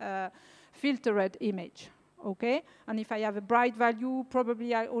my filtered image. Okay, and if I have a bright value,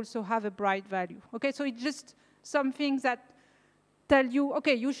 probably I also have a bright value. Okay, so it's just some things that tell you,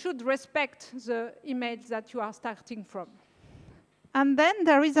 okay, you should respect the image that you are starting from. And then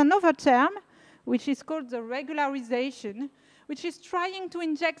there is another term, which is called the regularization, which is trying to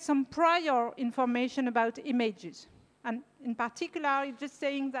inject some prior information about images. And in particular, it's just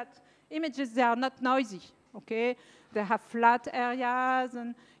saying that images, they are not noisy, okay? They have flat areas,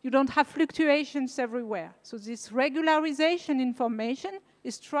 and you don't have fluctuations everywhere. So this regularization information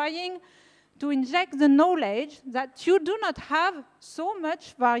is trying to inject the knowledge that you do not have so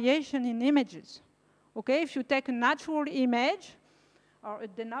much variation in images. Okay, if you take a natural image or a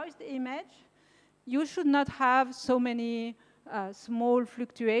denoised image, you should not have so many small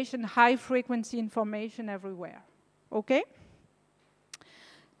fluctuation, high frequency information everywhere. Okay?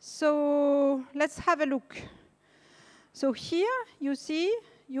 So let's have a look. So here, you see,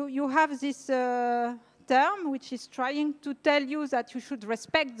 you have this term which is trying to tell you that you should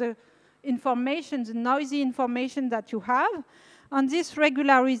respect the information, the noisy information that you have. And this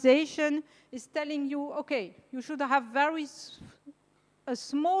regularization is telling you, okay, you should have a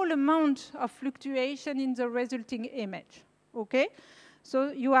small amount of fluctuation in the resulting image, okay?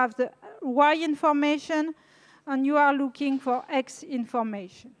 So you have the Y information, and you are looking for X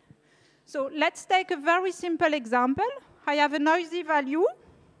information. So let's take a very simple example. I have a noisy value,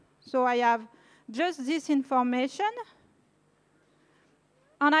 so I have just this information,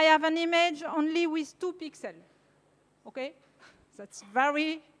 and I have an image only with 2 pixels, okay? That's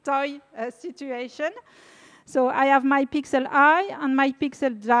very toy situation. So I have my pixel I and my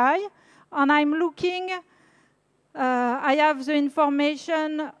pixel j, and I'm looking, I have the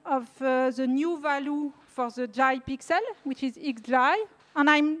information of the new value for the j pixel, which is xj, and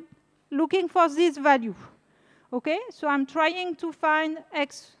I'm looking for this value, okay? So I'm trying to find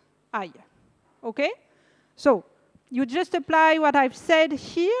xi, okay? So you just apply what I've said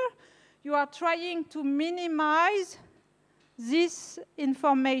here. You are trying to minimize this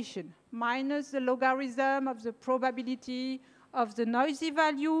information, minus the logarithm of the probability of the noisy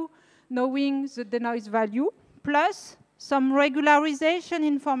value, knowing the denoise value, plus some regularization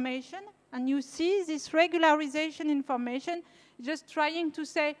information. And you see this regularization information just trying to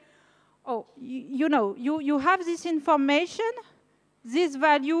say, oh, you have this information, this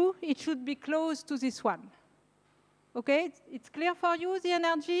value, it should be close to this one. Okay, it's clear for you, the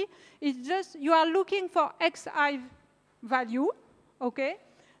energy? It's just, you are looking for xi value, okay,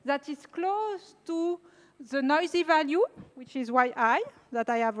 that is close to the noisy value, which is yi, that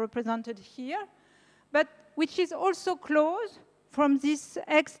I have represented here, but which is also close from this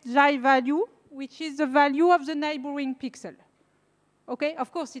xj value, which is the value of the neighboring pixel. Okay,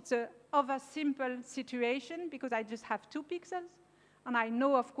 of course, it's a oversimple situation because I just have 2 pixels, and I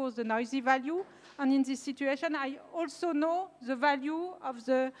know, of course, the noisy value. And in this situation, I also know the value of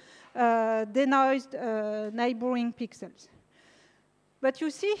the denoised neighboring pixels. But you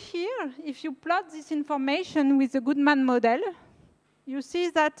see here, if you plot this information with the Goodman model, you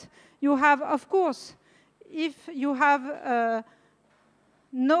see that you have, of course, if you have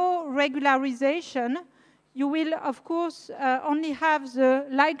no regularization, you will, of course, only have the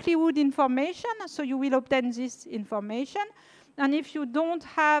likelihood information, so you will obtain this information. And if you don't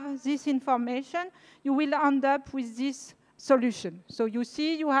have this information, you will end up with this solution. So you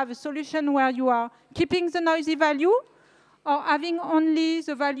see you have a solution where you are keeping the noisy value or having only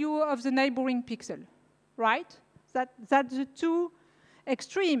the value of the neighboring pixel, right? That's the 2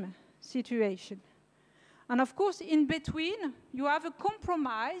 extreme situation. And of course, in between, you have a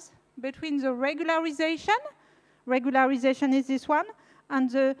compromise between the regularization is this one, and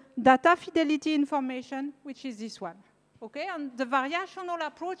the data fidelity information, which is this one. Okay, and the variational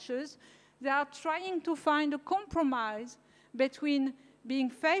approaches, they are trying to find a compromise between being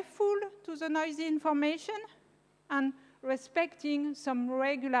faithful to the noisy information and respecting some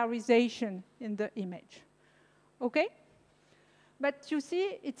regularization in the image. Okay? But you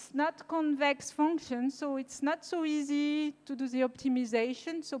see, it's not convex function, so it's not so easy to do the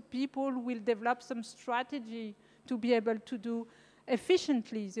optimization, so people will develop some strategy to be able to do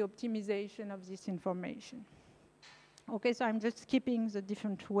efficiently the optimization of this information. Okay, so I'm just skipping the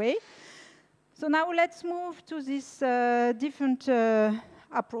different way. So now let's move to these different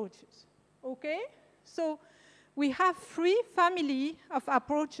approaches. Okay, so we have 3 families of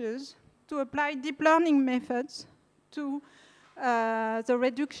approaches to apply deep learning methods to the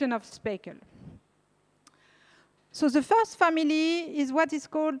reduction of speckle. So the first family is what is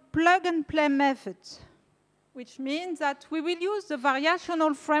called plug-and-play methods, which means that we will use the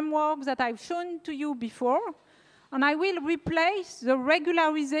variational framework that I've shown to you before, and I will replace the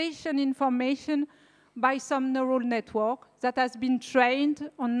regularization information by some neural network that has been trained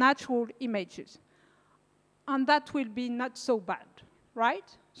on natural images. And that will be not so bad, right?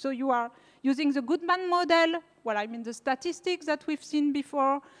 So you are using the Goodman model, well, I mean the statistics that we've seen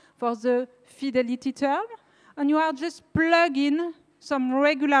before for the fidelity term, and you are just plugging some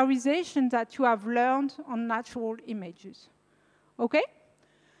regularization that you have learned on natural images. Okay?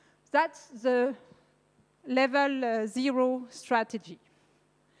 That's the level 0 strategy.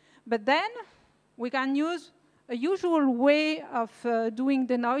 But then we can use a usual way of doing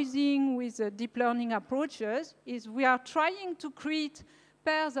denoising with deep learning approaches is we are trying to create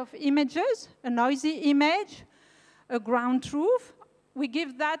pairs of images, a noisy image, a ground truth. We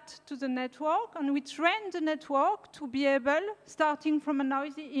give that to the network, and we train the network to be able, starting from a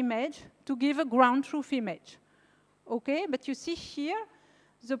noisy image, to give a ground truth image. Okay, but you see here,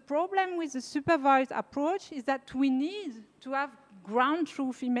 the problem with the supervised approach is that we need to have ground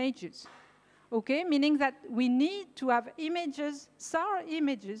truth images, okay? Meaning that we need to have images, SAR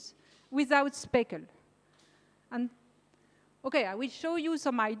images, without speckle. And okay, I will show you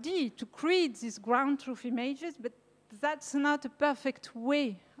some idea to create these ground truth images, but that's not a perfect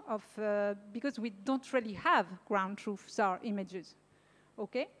way of, because we don't really have ground truth SAR images,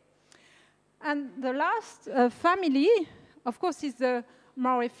 okay? And the last family, of course, is the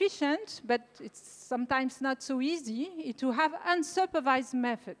more efficient, but it's sometimes not so easy, to have unsupervised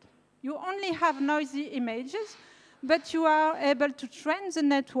method. You only have noisy images, but you are able to train the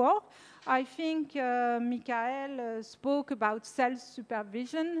network. I think Michael spoke about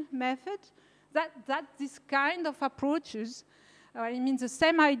self-supervision method. That this kind of approaches, I mean the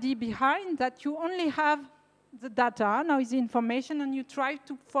same idea behind, that you only have the data, noisy information, and you try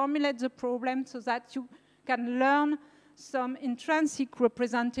to formulate the problem so that you can learn some intrinsic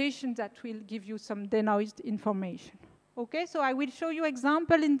representation that will give you some denoised information. Okay, so I will show you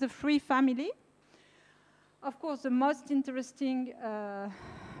example in the free family. Of course, the most interesting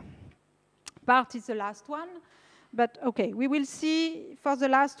part is the last one. But okay, we will see, for the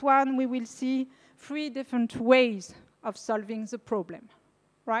last one, we will see 3 different ways of solving the problem,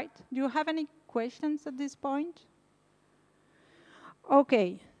 right? Do you have any questions at this point?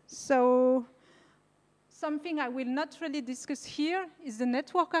 Okay, so something I will not really discuss here is the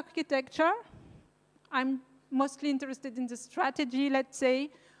network architecture. I'm mostly interested in the strategy, let's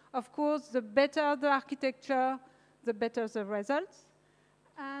say. Of course, the better the architecture, the better the results.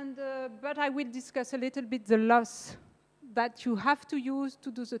 And, but I will discuss a little bit the loss that you have to use to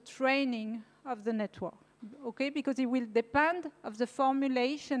do the training of the network, okay? Because it will depend on the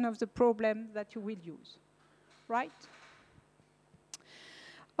formulation of the problem that you will use, right?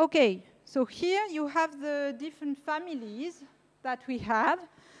 Okay, so here you have the different families that we have.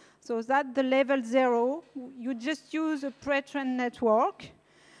 So that the level 0, you just use a pre-trained network.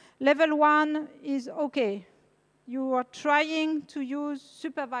 Level 1 is, okay, you are trying to use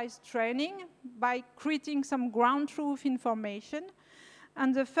supervised training by creating some ground truth information.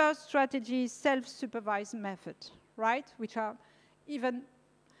 And the first strategy is self-supervised method, right? Which are even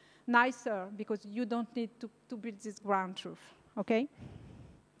nicer because you don't need to build this ground truth, okay?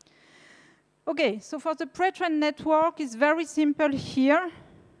 Okay, so for the pre-trained network, it's very simple here.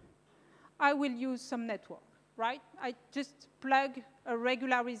 I will use some network, right? I just plug a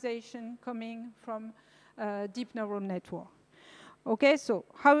regularization coming from a deep neural network. Okay, so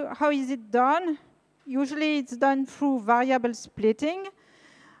how is it done? Usually it's done through variable splitting.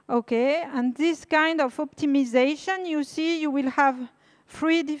 Okay, and this kind of optimization, you see, you will have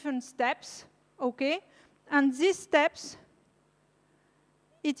 3 different steps, okay? And these steps,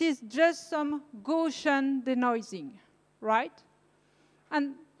 it is just some Gaussian denoising, right?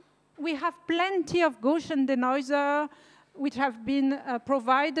 And we have plenty of Gaussian denoiser which have been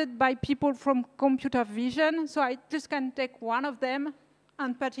provided by people from computer vision, so I just can take one of them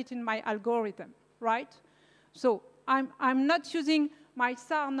and put it in my algorithm, right? So I'm not using my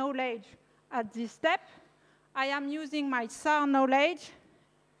SAR knowledge at this step. I am using my SAR knowledge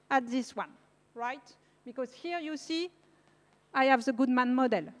at this one, right? Because here you see I have the Goodman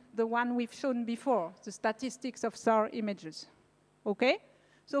model, the one we've shown before, the statistics of SAR images, okay?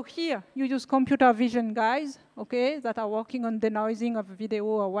 So here you use computer vision guys, okay, that are working on denoising of video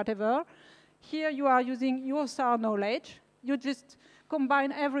or whatever. Here you are using your SAR knowledge. You just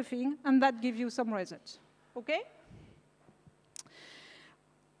combine everything, and that gives you some results, okay?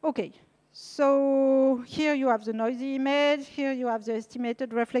 Okay, so here you have the noisy image. Here you have the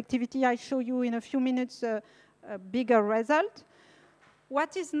estimated reflectivity. I show you in a few minutes a bigger result.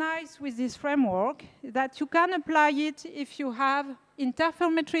 What is nice with this framework is that you can apply it if you have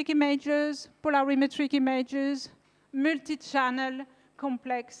interferometric images, polarimetric images, multi-channel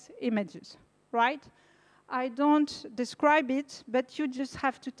complex images, right? I don't describe it, but you just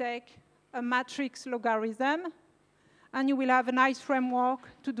have to take a matrix logarithm, and you will have a nice framework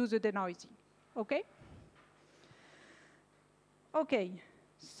to do the denoising, okay? Okay,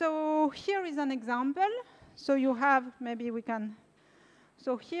 so here is an example. So you have, maybe we can,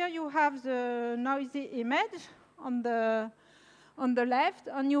 so here you have the noisy image on the left,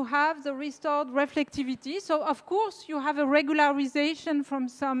 and you have the restored reflectivity. So of course you have a regularization from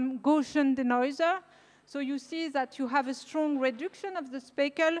some Gaussian denoiser. So you see that you have a strong reduction of the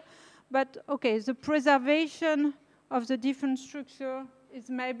speckle, but okay, the preservation of the different structure is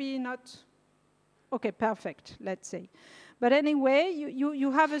maybe not, okay, perfect, let's say. But anyway,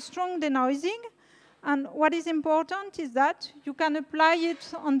 you have a strong denoising, and what is important is that you can apply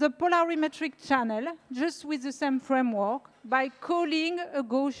it on the polarimetric channel just with the same framework by calling a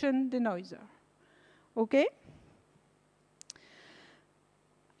Gaussian denoiser, okay?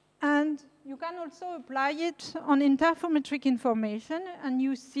 And you can also apply it on interferometric information, and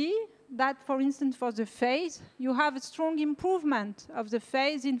you see that, for instance, for the phase, you have a strong improvement of the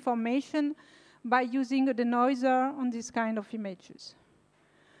phase information by using a denoiser on this kind of images.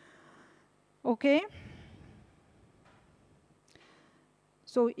 Okay?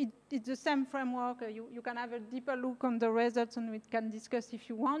 So it's the same framework. You can have a deeper look on the results, and we can discuss if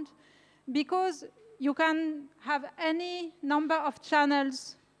you want. Because you can have any number of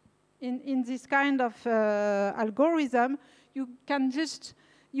channels in this kind of algorithm, you can just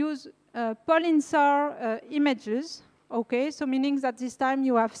use Pauling SAR images, okay? So meaning that this time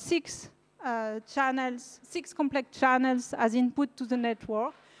you have 6 channels, 6 complex channels as input to the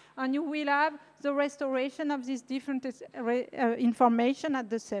network, and you will have the restoration of this different information at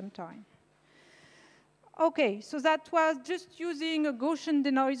the same time. Okay, so that was just using a Gaussian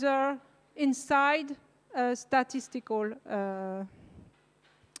denoiser inside a statistical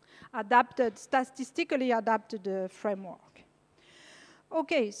statistically adapted framework.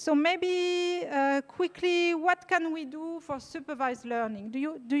 Okay, so maybe quickly, what can we do for supervised learning?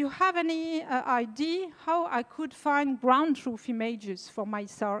 Do you have any idea how I could find ground truth images for my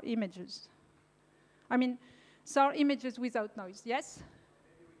SAR images? I mean, SAR images without noise, yes?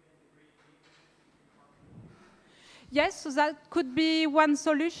 Yes, so that could be one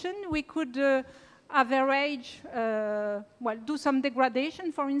solution. We could average, well, do some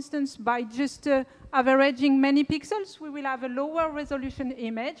degradation, for instance, by just averaging many pixels. We will have a lower resolution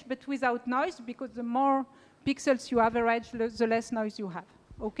image, but without noise, because the more pixels you average, the less noise you have,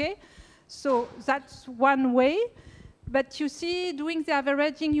 okay? So that's one way. But you see, doing the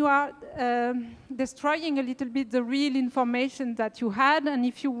averaging, you are destroying a little bit the real information that you had. And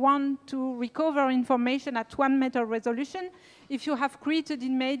if you want to recover information at 1 meter resolution, if you have created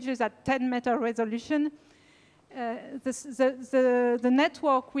images at 10 meter resolution, the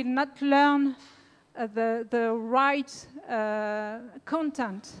network will not learn the right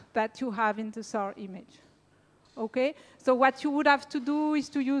content that you have in the SAR image. Okay, so what you would have to do is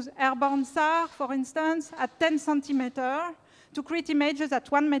to use airborne SAR, for instance, at 10 centimeters to create images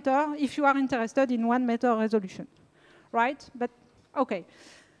at 1 meter if you are interested in 1 meter resolution, right? But, okay,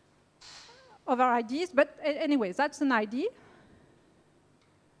 other ideas, but anyway, that's an idea.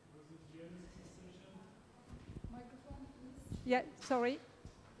 Yeah, sorry.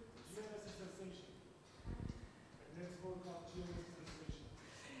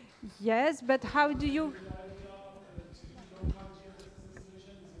 Yes, but how do you...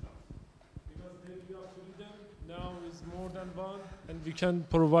 Now is more than one, and we can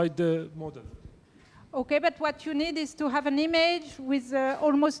provide the model. Okay, but what you need is to have an image with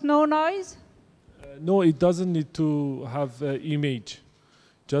almost no noise? No, it doesn't need to have an image.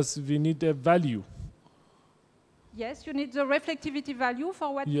 Just we need a value. Yes, you need the reflectivity value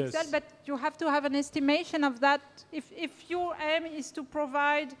for what yes. pixel, but you have to have an estimation of that. If your aim is to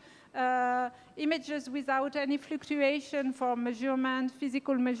provide images without any fluctuation for measurement,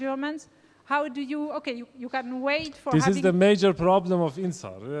 physical measurements, how do you, okay, you can wait for This is the major problem of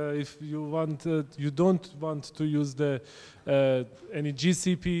INSAR. If you want, you don't want to use the any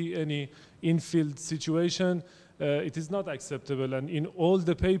GCP, any in-field situation, it is not acceptable. And in all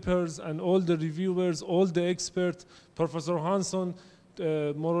the papers and all the reviewers, all the experts, Professor Hansson,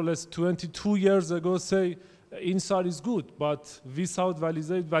 more or less 22 years ago say INSAR is good, but without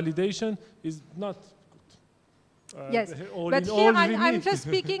validation is not good. Yes, but here I'm just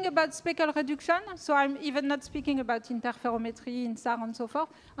speaking about speckle reduction, so I'm even not speaking about interferometry in SAR and so forth.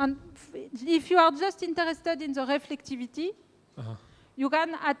 And if you are just interested in the reflectivity, you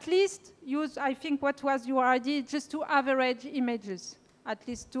can at least use, I think what was your idea, just to average images, at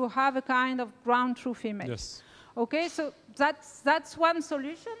least to have a kind of ground truth image. Yes. Okay, so that's one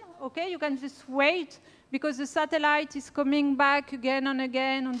solution. Okay, you can just wait because the satellite is coming back again and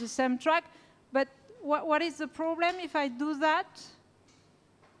again on the same track. But what is the problem if I do that?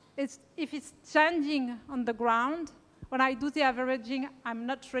 If it's changing on the ground, when I do the averaging, I'm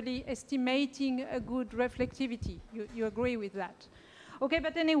not really estimating a good reflectivity. You agree with that? Okay,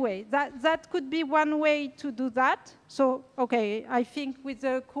 but anyway, that could be one way to do that. So, okay, I think with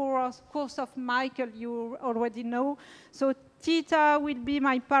the course of Michael, you already know. So theta will be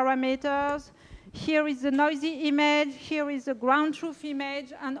my parameters. Here is the noisy image, here is the ground truth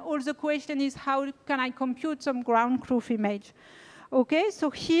image, and all the question is how can I compute some ground truth image? Okay, so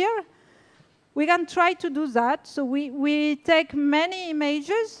here we can try to do that. So we take many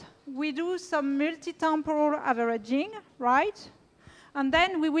images, we do some multi-temporal averaging, right? And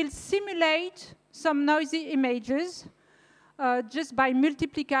then we will simulate some noisy images just by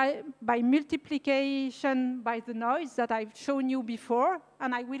multiplication by the noise that I've shown you before,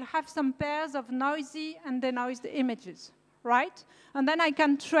 and I will have some pairs of noisy and denoised images, right? And then I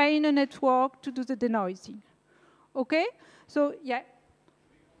can train a network to do the denoising. Okay? So, yeah.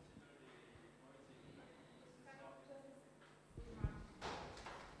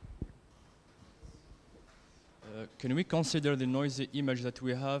 Can we consider the noisy image that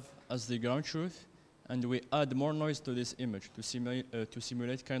we have as the ground truth, and we add more noise to this image to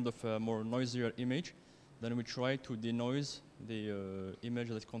simulate kind of a more noisier image? Then we try to denoise the image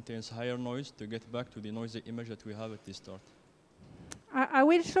that contains higher noise to get back to the noisy image that we have at the start. I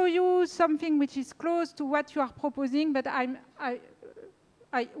will show you something which is close to what you are proposing, but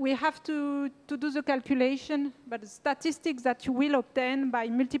we have to do the calculation, but the statistics that you will obtain by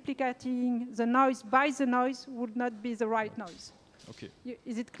multiplying the noise by the noise would not be the right noise. Okay.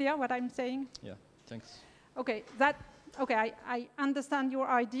 Is it clear what I'm saying? Yeah, thanks. Okay, I understand your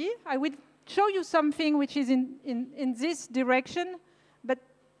idea. I will show you something which is in this direction, but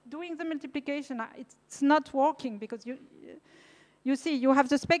doing the multiplication, it's not working because you see, you have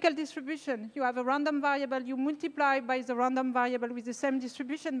the spectral distribution. You have a random variable. You multiply by the random variable with the same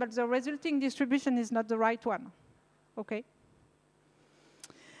distribution, but the resulting distribution is not the right one. Okay?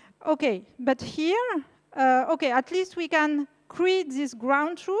 Okay, but here, at least we can create this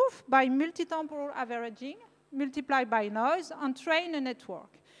ground truth by multi-temporal averaging, multiply by noise, and train a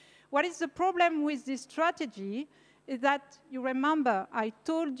network. What is the problem with this strategy is that, you remember, I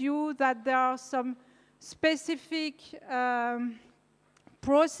told you that there are some specific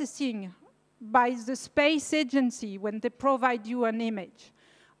processing by the space agency when they provide you an image.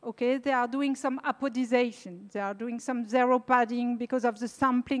 Okay, they are doing some apodization. They are doing some zero padding because of the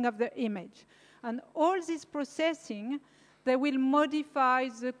sampling of the image. And all this processing, they will modify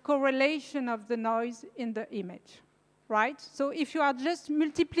the correlation of the noise in the image, right? So if you are just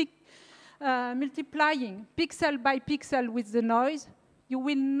multiplying pixel by pixel with the noise, you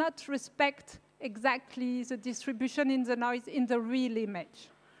will not respect exactly the distribution in the noise in the real image,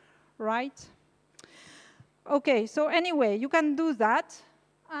 right? Okay, so anyway, you can do that,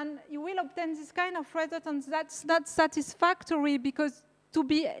 and you will obtain this kind of result, and that's not satisfactory because to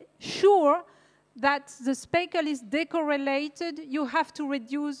be sure that the speckle is decorrelated, you have to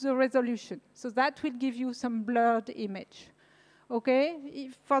reduce the resolution. So that will give you some blurred image.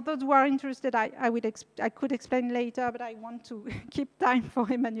 Okay, for those who are interested, I could explain later, but I want to keep time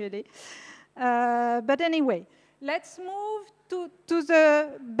for Emanuele. But anyway, let's move to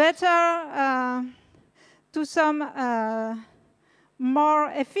the better, to some more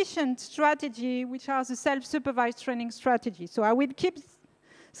efficient strategy, which are the self-supervised training strategy. So I will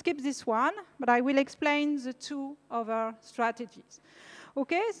skip this one, but I will explain the two other strategies.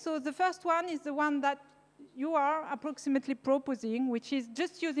 Okay, so the first one is the one that you are approximately proposing, which is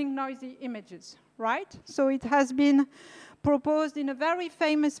just using noisy images, right? So it has been proposed in a very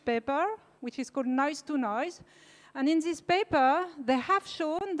famous paper, which is called Noise to Noise. And in this paper, they have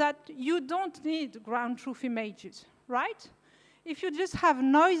shown that you don't need ground truth images, right? If you just have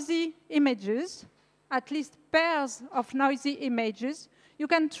noisy images, at least pairs of noisy images, you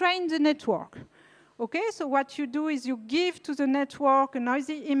can train the network. Okay, so what you do is you give to the network a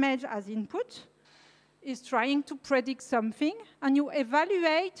noisy image as input, is trying to predict something, and you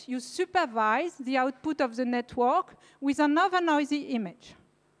evaluate, you supervise the output of the network with another noisy image,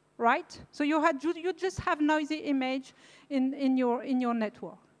 right? So you just have noisy image in your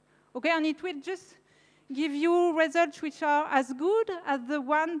network, okay? And it will just give you results which are as good as the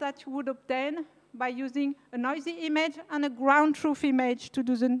one that you would obtain by using a noisy image and a ground truth image to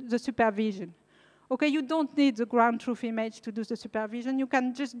do the supervision. Okay, you don't need the ground truth image to do the supervision. You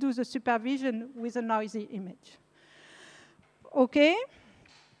can just do the supervision with a noisy image. Okay,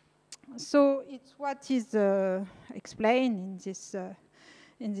 so it's what is explained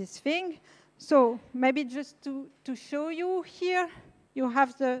in this thing. So maybe just to show you here, you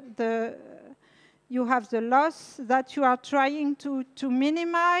have the loss that you are trying to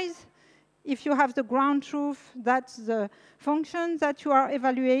minimize. If you have the ground truth, that's the function that you are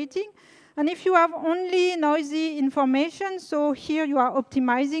evaluating. And if you have only noisy information, so here you are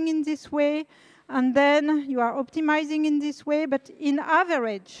optimizing in this way, and then you are optimizing in this way, but in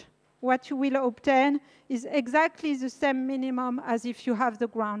average, what you will obtain is exactly the same minimum as if you have the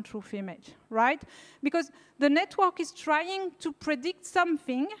ground truth image, right? Because the network is trying to predict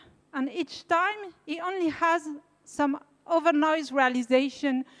something, and each time it only has some over-noise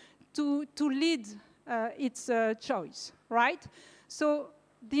realization to lead its choice, right? So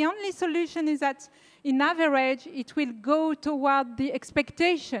the only solution is that, in average, it will go toward the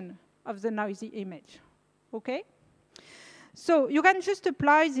expectation of the noisy image, okay? So you can just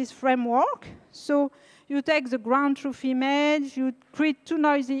apply this framework. So you take the ground truth image, you create two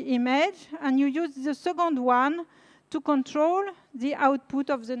noisy images, and you use the second one to control the output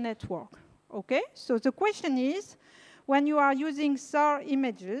of the network. Okay, so the question is, when you are using SAR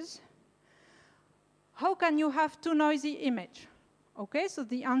images, how can you have too noisy image? Okay, so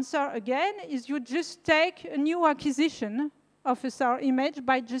the answer again is you just take a new acquisition of a SAR image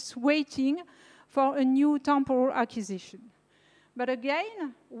by just waiting for a new temporal acquisition. But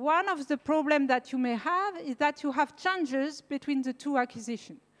again, one of the problems that you may have is that you have changes between the two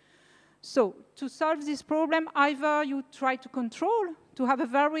acquisitions. So to solve this problem, either you try to control, to have a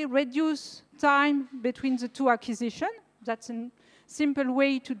very reduced time between the two acquisitions. That's a simple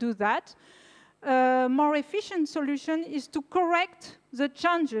way to do that. A more efficient solution is to correct the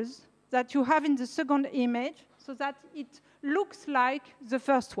changes that you have in the second image so that it looks like the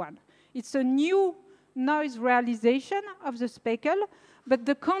first one. It's a new noise realization of the speckle, but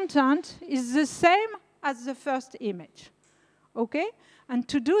the content is the same as the first image. Okay? And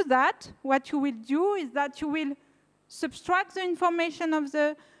to do that, what you will do is that you will subtract the information of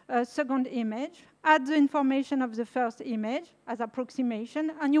the second image, add the information of the first image as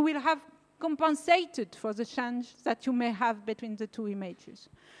approximation, and you will have compensated for the change that you may have between the two images.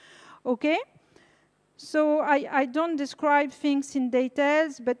 Okay? So I don't describe things in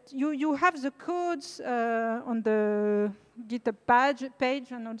details, but you have the codes on the GitHub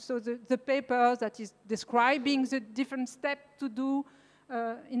page and also the paper that is describing the different steps to do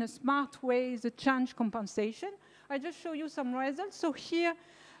in a smart way the change compensation. I just show you some results. So here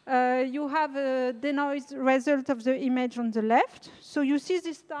you have a denoised result of the image on the left. So you see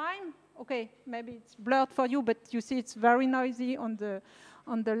this time, okay, maybe it's blurred for you, but you see it's very noisy on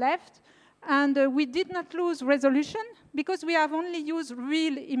the left. And we did not lose resolution because we have only used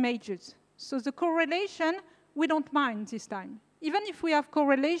real images. So the correlation, we don't mind this time. Even if we have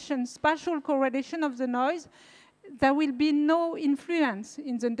correlation, spatial correlation of the noise, there will be no influence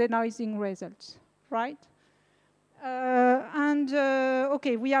in the denoising results, right?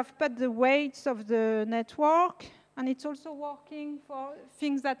 Okay, we have put the weights of the network, and it's also working for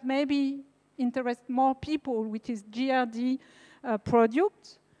things that maybe interest more people, which is GRD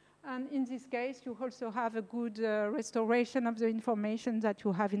products. And in this case, you also have a good restoration of the information that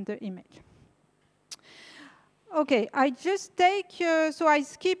you have in the image. Okay, I just take, so I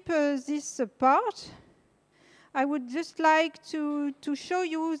skip this part. I would just like to show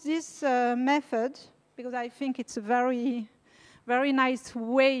you this method, because I think it's a very, very nice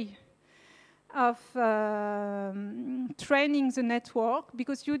way of training the network,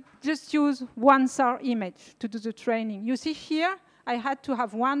 because you just use one SAR image to do the training. You see here, I had to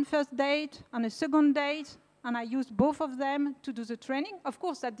have one first date and a second date, and I used both of them to do the training. Of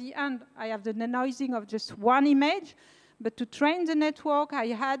course, at the end, I have the denoising of just one image, but to train the network, I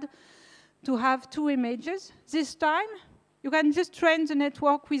had to have two images. This time, you can just train the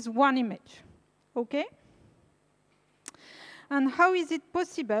network with one image, okay? And how is it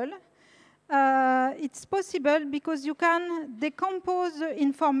possible? It's possible because you can decompose the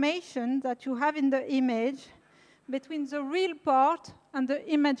information that you have in the image between the real part and the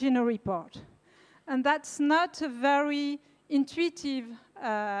imaginary part. And that's not a very intuitive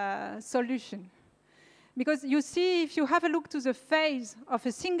solution. Because you see, if you have a look to the phase of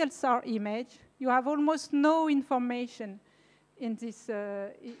a single SAR image, you have almost no information in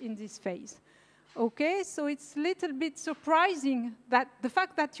this phase. Okay, so it's a little bit surprising that the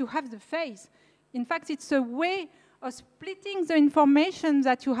fact that you have the phase, in fact, it's a way of splitting the information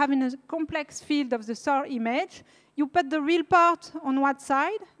that you have in a complex field of the SAR image. You put the real part on one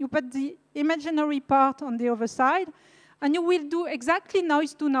side, you put the imaginary part on the other side, and you will do exactly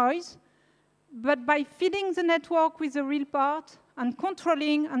noise to noise, but by feeding the network with the real part and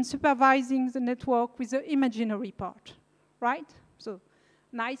controlling and supervising the network with the imaginary part, right? So,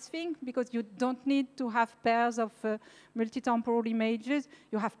 nice thing, because you don't need to have pairs of multi-temporal images.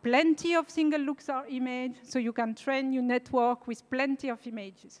 You have plenty of single look SAR image, so you can train your network with plenty of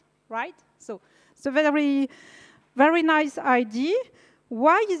images, right? So it's a very, very nice idea.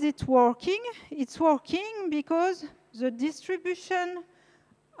 Why is it working? It's working because the distribution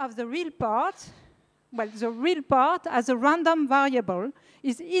of the real part, well, the real part as a random variable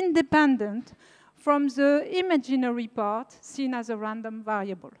is independent from the imaginary part seen as a random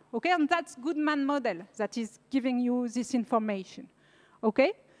variable. Okay, and that's Goodman model that is giving you this information.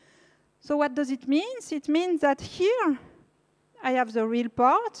 Okay, so what does it mean? It means that here I have the real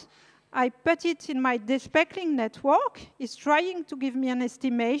part, I put it in my despeckling network, it's trying to give me an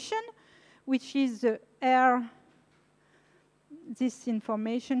estimation, which is the R, this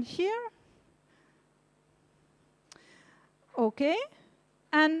information here. Okay,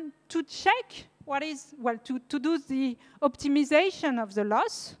 and to check what is, well, to do the optimization of the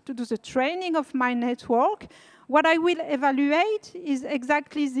loss, to do the training of my network, what I will evaluate is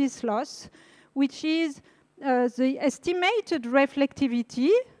exactly this loss, which is the estimated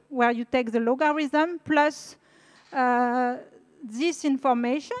reflectivity, where you take the logarithm plus this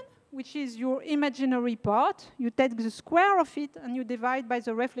information, which is your imaginary part. You take the square of it and you divide by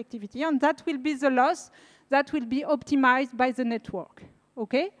the reflectivity, and that will be the loss that will be optimized by the network,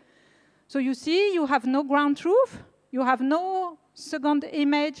 okay? So you see, you have no ground truth, you have no second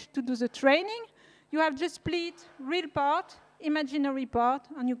image to do the training, you have just split real part, imaginary part,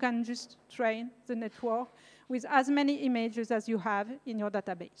 and you can just train the network with as many images as you have in your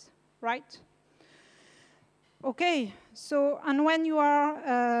database, right? Okay, so, and when you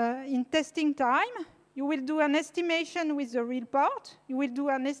are in testing time, you will do an estimation with the real part, you will do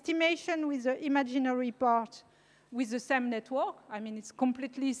an estimation with the imaginary part with the same network. I mean, it's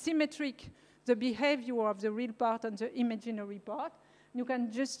completely symmetric, the behavior of the real part and the imaginary part. You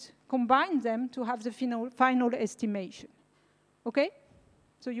can just combine them to have the final estimation, okay?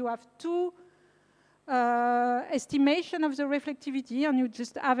 So you have two estimation of the reflectivity, and you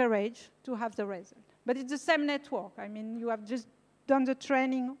just average to have the result. But it's the same network. I mean, you have just done the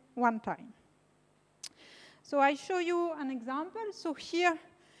training one time. So I show you an example. So here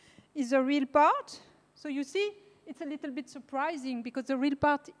is the real part. So you see, it's a little bit surprising because the real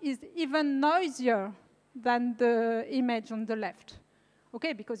part is even noisier than the image on the left,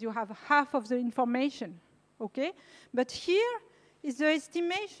 okay? Because you have half of the information, okay? But here is the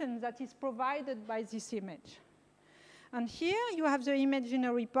estimation that is provided by this image. And here you have the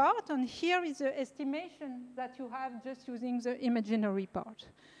imaginary part, and here is the estimation that you have just using the imaginary part.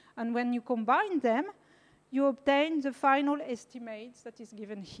 And when you combine them, you obtain the final estimates that is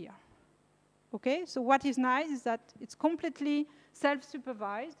given here. Okay, so what is nice is that it's completely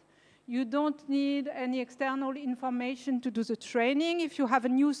self-supervised. You don't need any external information to do the training. If you have a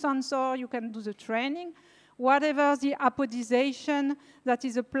new sensor, you can do the training. Whatever the apodization that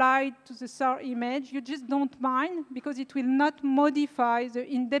is applied to the SAR image, you just don't mind because it will not modify the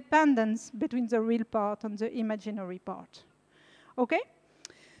independence between the real part and the imaginary part. Okay?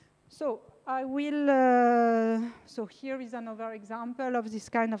 So I will, so here is another example of this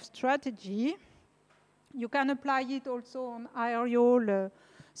kind of strategy. You can apply it also on aerial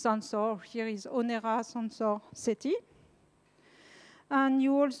sensor. Here is Onera sensor SETI. And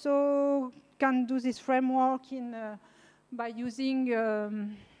you also can do this framework in, by using,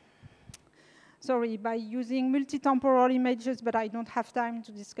 by using multi-temporal images, but I don't have time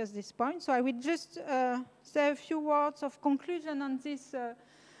to discuss this point. So I will just say a few words of conclusion on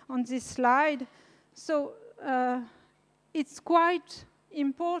this slide. So it's quite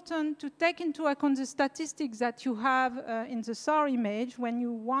important to take into account the statistics that you have in the SAR image when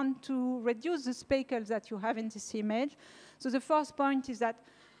you want to reduce the speckles that you have in this image. So the first point is that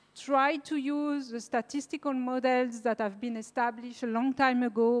try to use the statistical models that have been established a long time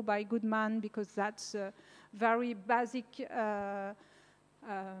ago by Goodman, because that's very basic,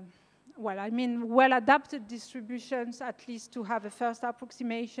 well-adapted distributions, at least to have a first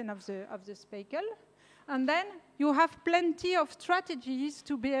approximation of the speckle. And then you have plenty of strategies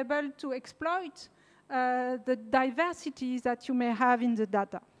to be able to exploit the diversities that you may have in the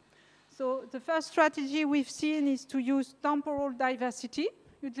data. So the first strategy we've seen is to use temporal diversity.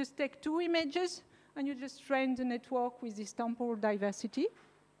 You just take two images and you just train the network with this temporal diversity.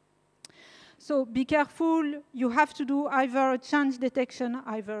 So be careful, you have to do either a change detection,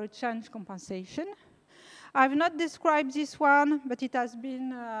 either a change compensation. I've not described this one, but it has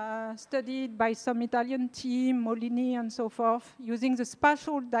been studied by some Italian team, Molini and so forth, using the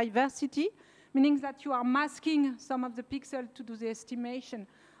spatial diversity, meaning that you are masking some of the pixels to do the estimation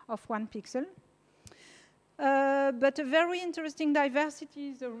of one pixel. But a very interesting diversity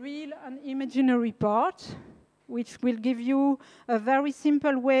is the real and imaginary part, which will give you a very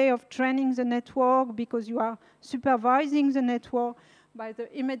simple way of training the network because you are supervising the network by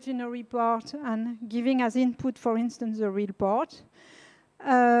the imaginary part and giving as input, for instance, the real part.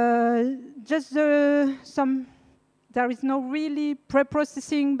 There is no really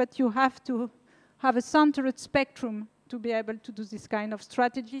pre-processing, but you have to have a centered spectrum to be able to do this kind of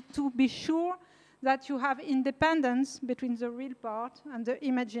strategy to be sure that you have independence between the real part and the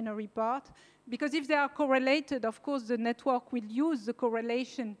imaginary part, because if they are correlated, of course, the network will use the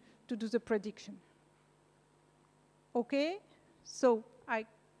correlation to do the prediction. Okay, so I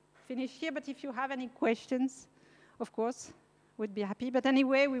finish here, but if you have any questions, of course, we'd be happy. But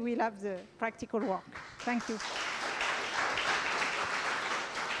anyway, we will have the practical work. Thank you.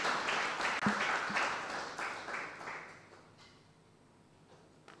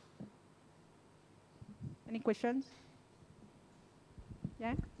 Any questions?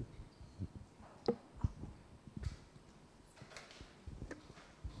 Yeah?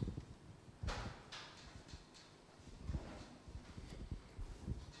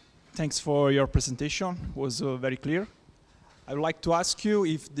 Thanks for your presentation. It was very clear. I would like to ask you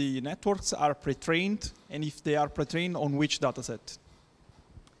if the networks are pre-trained, and if they are pre-trained, on which dataset?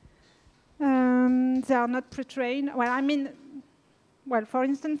 They are not pre-trained. Well, I mean, well, for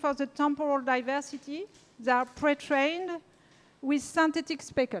instance, for the temporal diversity, they are pre-trained with synthetic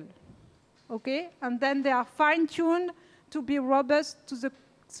speckle, okay? And then they are fine-tuned to be robust to the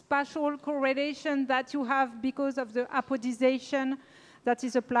spatial correlation that you have because of the apodization that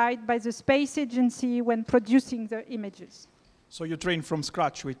is applied by the space agency when producing the images. So you train from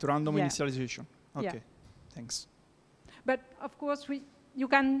scratch with random initialization? Okay, yeah. Thanks. But of course, you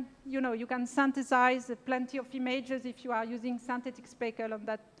can synthesize plenty of images if you are using synthetic speckle on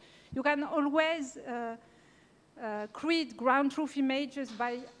that. You can always create ground truth images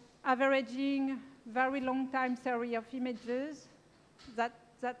by averaging very long time series of images.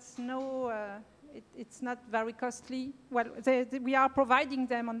 That's no, it's not very costly. Well, we are providing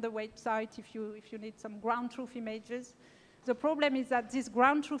them on the website if you need some ground truth images. The problem is that these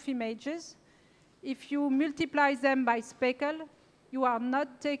ground truth images, if you multiply them by speckle, you are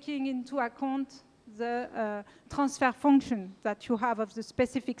not taking into account the transfer function that you have of the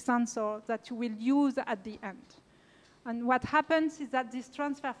specific sensor that you will use at the end. And what happens is that this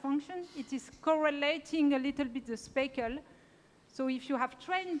transfer function, it is correlating a little bit the speckle. So if you have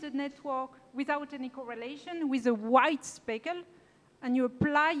trained the network without any correlation with a white speckle, and you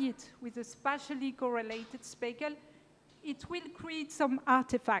apply it with a spatially correlated speckle, it will create some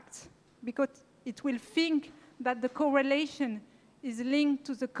artifacts, because it will think that the correlation is linked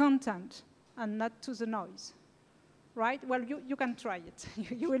to the content and not to the noise, right? Well, you can try it.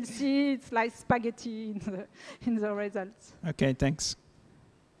 You will see it's like spaghetti in the results. Okay, thanks.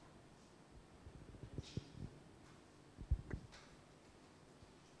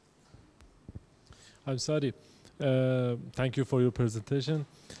 I'm sorry. Thank you for your presentation.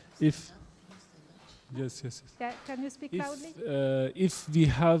 Yes. Yeah, can you speak loudly? If we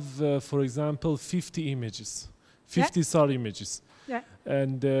have, for example, 50 images, 50 SAR images,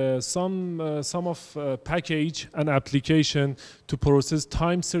 and some of package and application to process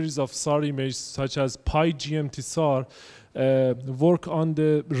time series of SAR images, such as PyGMT SAR, work on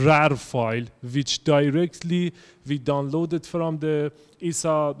the RAR file, which directly we downloaded from the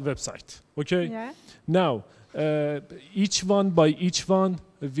ESA website. Okay. Yeah. Now, each one by each one,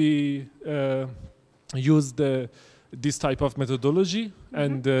 we use this type of methodology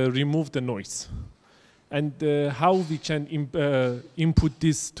and remove the noise. And how we can input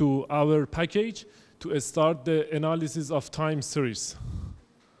this to our package to start the analysis of time series.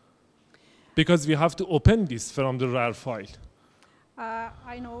 Because we have to open this from the RAR file.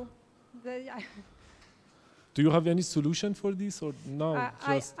 I know. Do you have any solution for this, or no?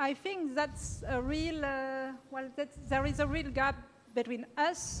 I think that's a real, there is a real gap between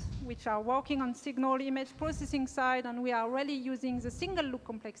us, which are working on signal image processing side, and we are really using the single look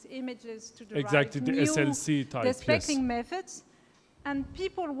complex images to derive the new SLC type, despecting methods, and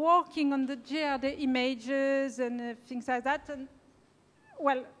people working on the GRD images and things like that. And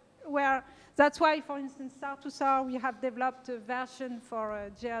that's why, for instance, SAR to SAR, we have developed a version for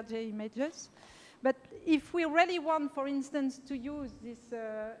GRD images. But if we really want, for instance, to use this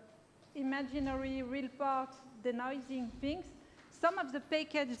imaginary real part denoising things, some of the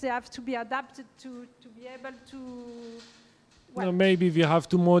packages, they have to be adapted to be able to... Well, no, maybe we have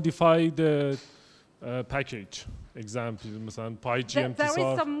to modify the package. Example, PyGMT. There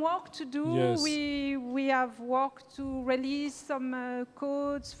is some work to do. Yes. We have worked to release some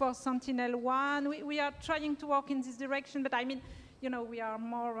codes for Sentinel-1. We are trying to work in this direction, but I mean, we are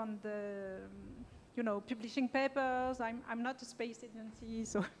more on the... publishing papers. I'm not a space agency,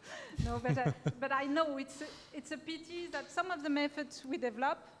 so no. But I know it's a pity that some of the methods we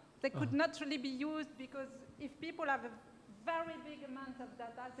develop, they could not really be used, because if people have a very big amount of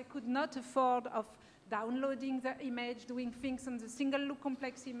data, they could not afford of downloading the image, doing things on the single look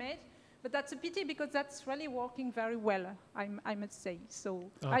complex image. But that's a pity, because that's really working very well, I must say. So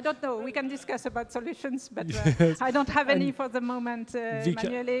I don't know. We can discuss about solutions, but I don't have any for the moment.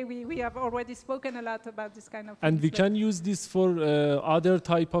 Emanuele, we have already spoken a lot about this kind of things. And we can use this for other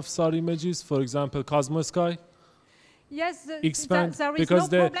type of SAR images, for example, Cosmos Sky? Yes, there is no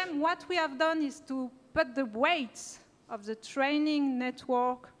problem. What we have done is to put the weights of the training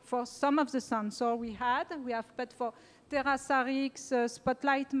network for some of the sensors we had. We have put for TerraSAR-X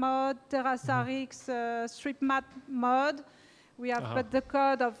Spotlight mode, TerraSAR-X Strip Map mode. We have put the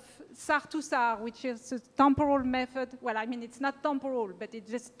code of SAR to SAR, which is a temporal method. Well, I mean, it's not temporal, but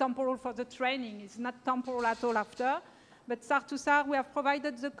it's just temporal for the training. It's not temporal at all after. But SAR to SAR, we have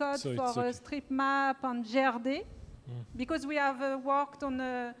provided the code for Strip Map and GRD, because we have worked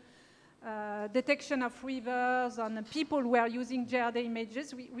on detection of rivers and people who are using GRD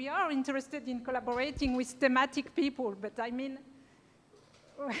images. We are interested in collaborating with thematic people, but I mean,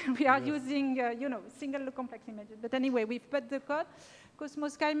 we are using, you know, single complex images. But anyway, we've put the code.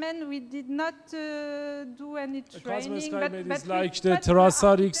 Cosmos Skymen, we did not do any training. Cosmos Skymen but is like the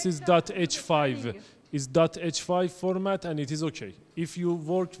TerraSARX is .h5. Is .h5 format, and it is okay. If you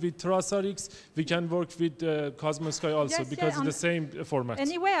work with TerraSARX, we can work with Cosmos Sky also, yes, because yeah, it's the same format.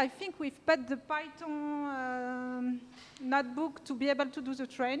 Anyway, I think we've put the Python notebook to be able to do the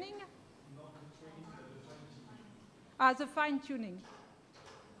training. The fine-tuning.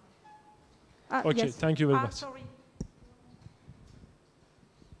 Okay, yes. thank you very much. Sorry.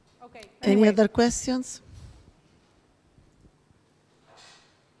 Okay. Any other questions?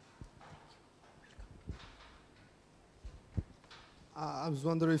 I was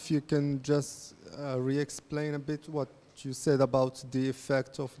wondering if you can just re-explain a bit what you said about the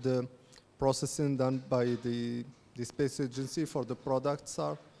effect of the processing done by the space agency for the product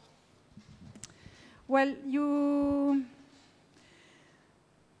SAR. Well, you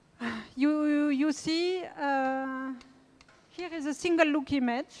see, here is a single look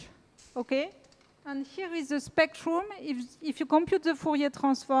image, okay? And here is the spectrum if you compute the Fourier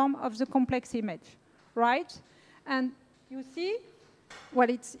transform of the complex image, right? And you see, well,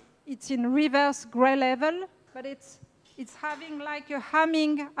 it's in reverse gray level, but it's having like a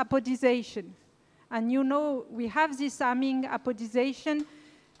Hamming apodization. And you know, we have this Hamming apodization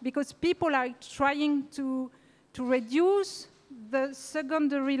because people are trying to reduce the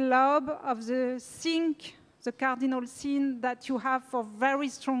secondary lobe of the sink, the cardinal sin that you have for very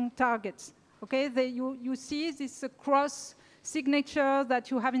strong targets. Okay, you see this cross signature that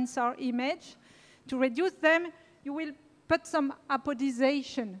you have in SAR image. To reduce them, you will put some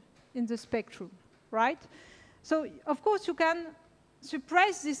apodization in the spectrum, right? So, of course, you can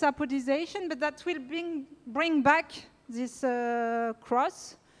suppress this apodization, but that will bring back this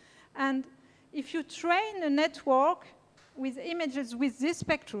cross. And if you train a network with images with this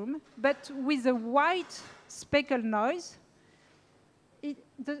spectrum, but with a white speckle noise,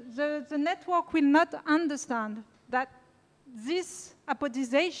 the network will not understand that this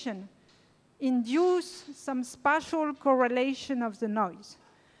apodization induce some spatial correlation of the noise.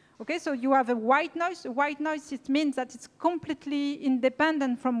 Okay, so you have a white noise. A white noise, it means that it's completely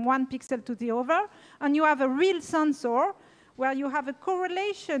independent from one pixel to the other. And you have a real sensor where you have a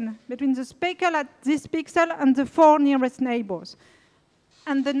correlation between the speckle at this pixel and the 4 nearest neighbors.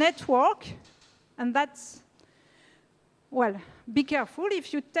 And the network, and that's, well, be careful.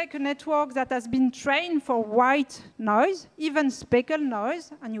 If you take a network that has been trained for white noise, even speckle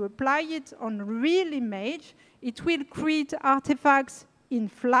noise, and you apply it on real image, it will create artifacts in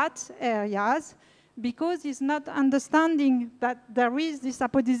flat areas because it's not understanding that there is this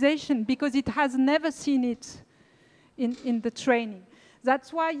apodization because it has never seen it in the training.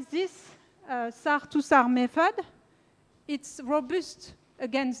 That's why this SAR to SAR method, it's robust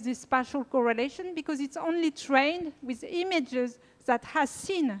against this spatial correlation because it's only trained with images that has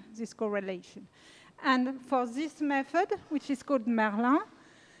seen this correlation. And for this method, which is called Merlin,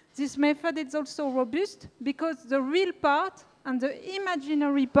 this method is also robust because the real part and the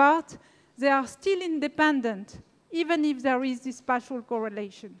imaginary part, they are still independent, even if there is this spatial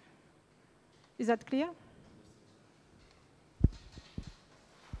correlation. Is that clear?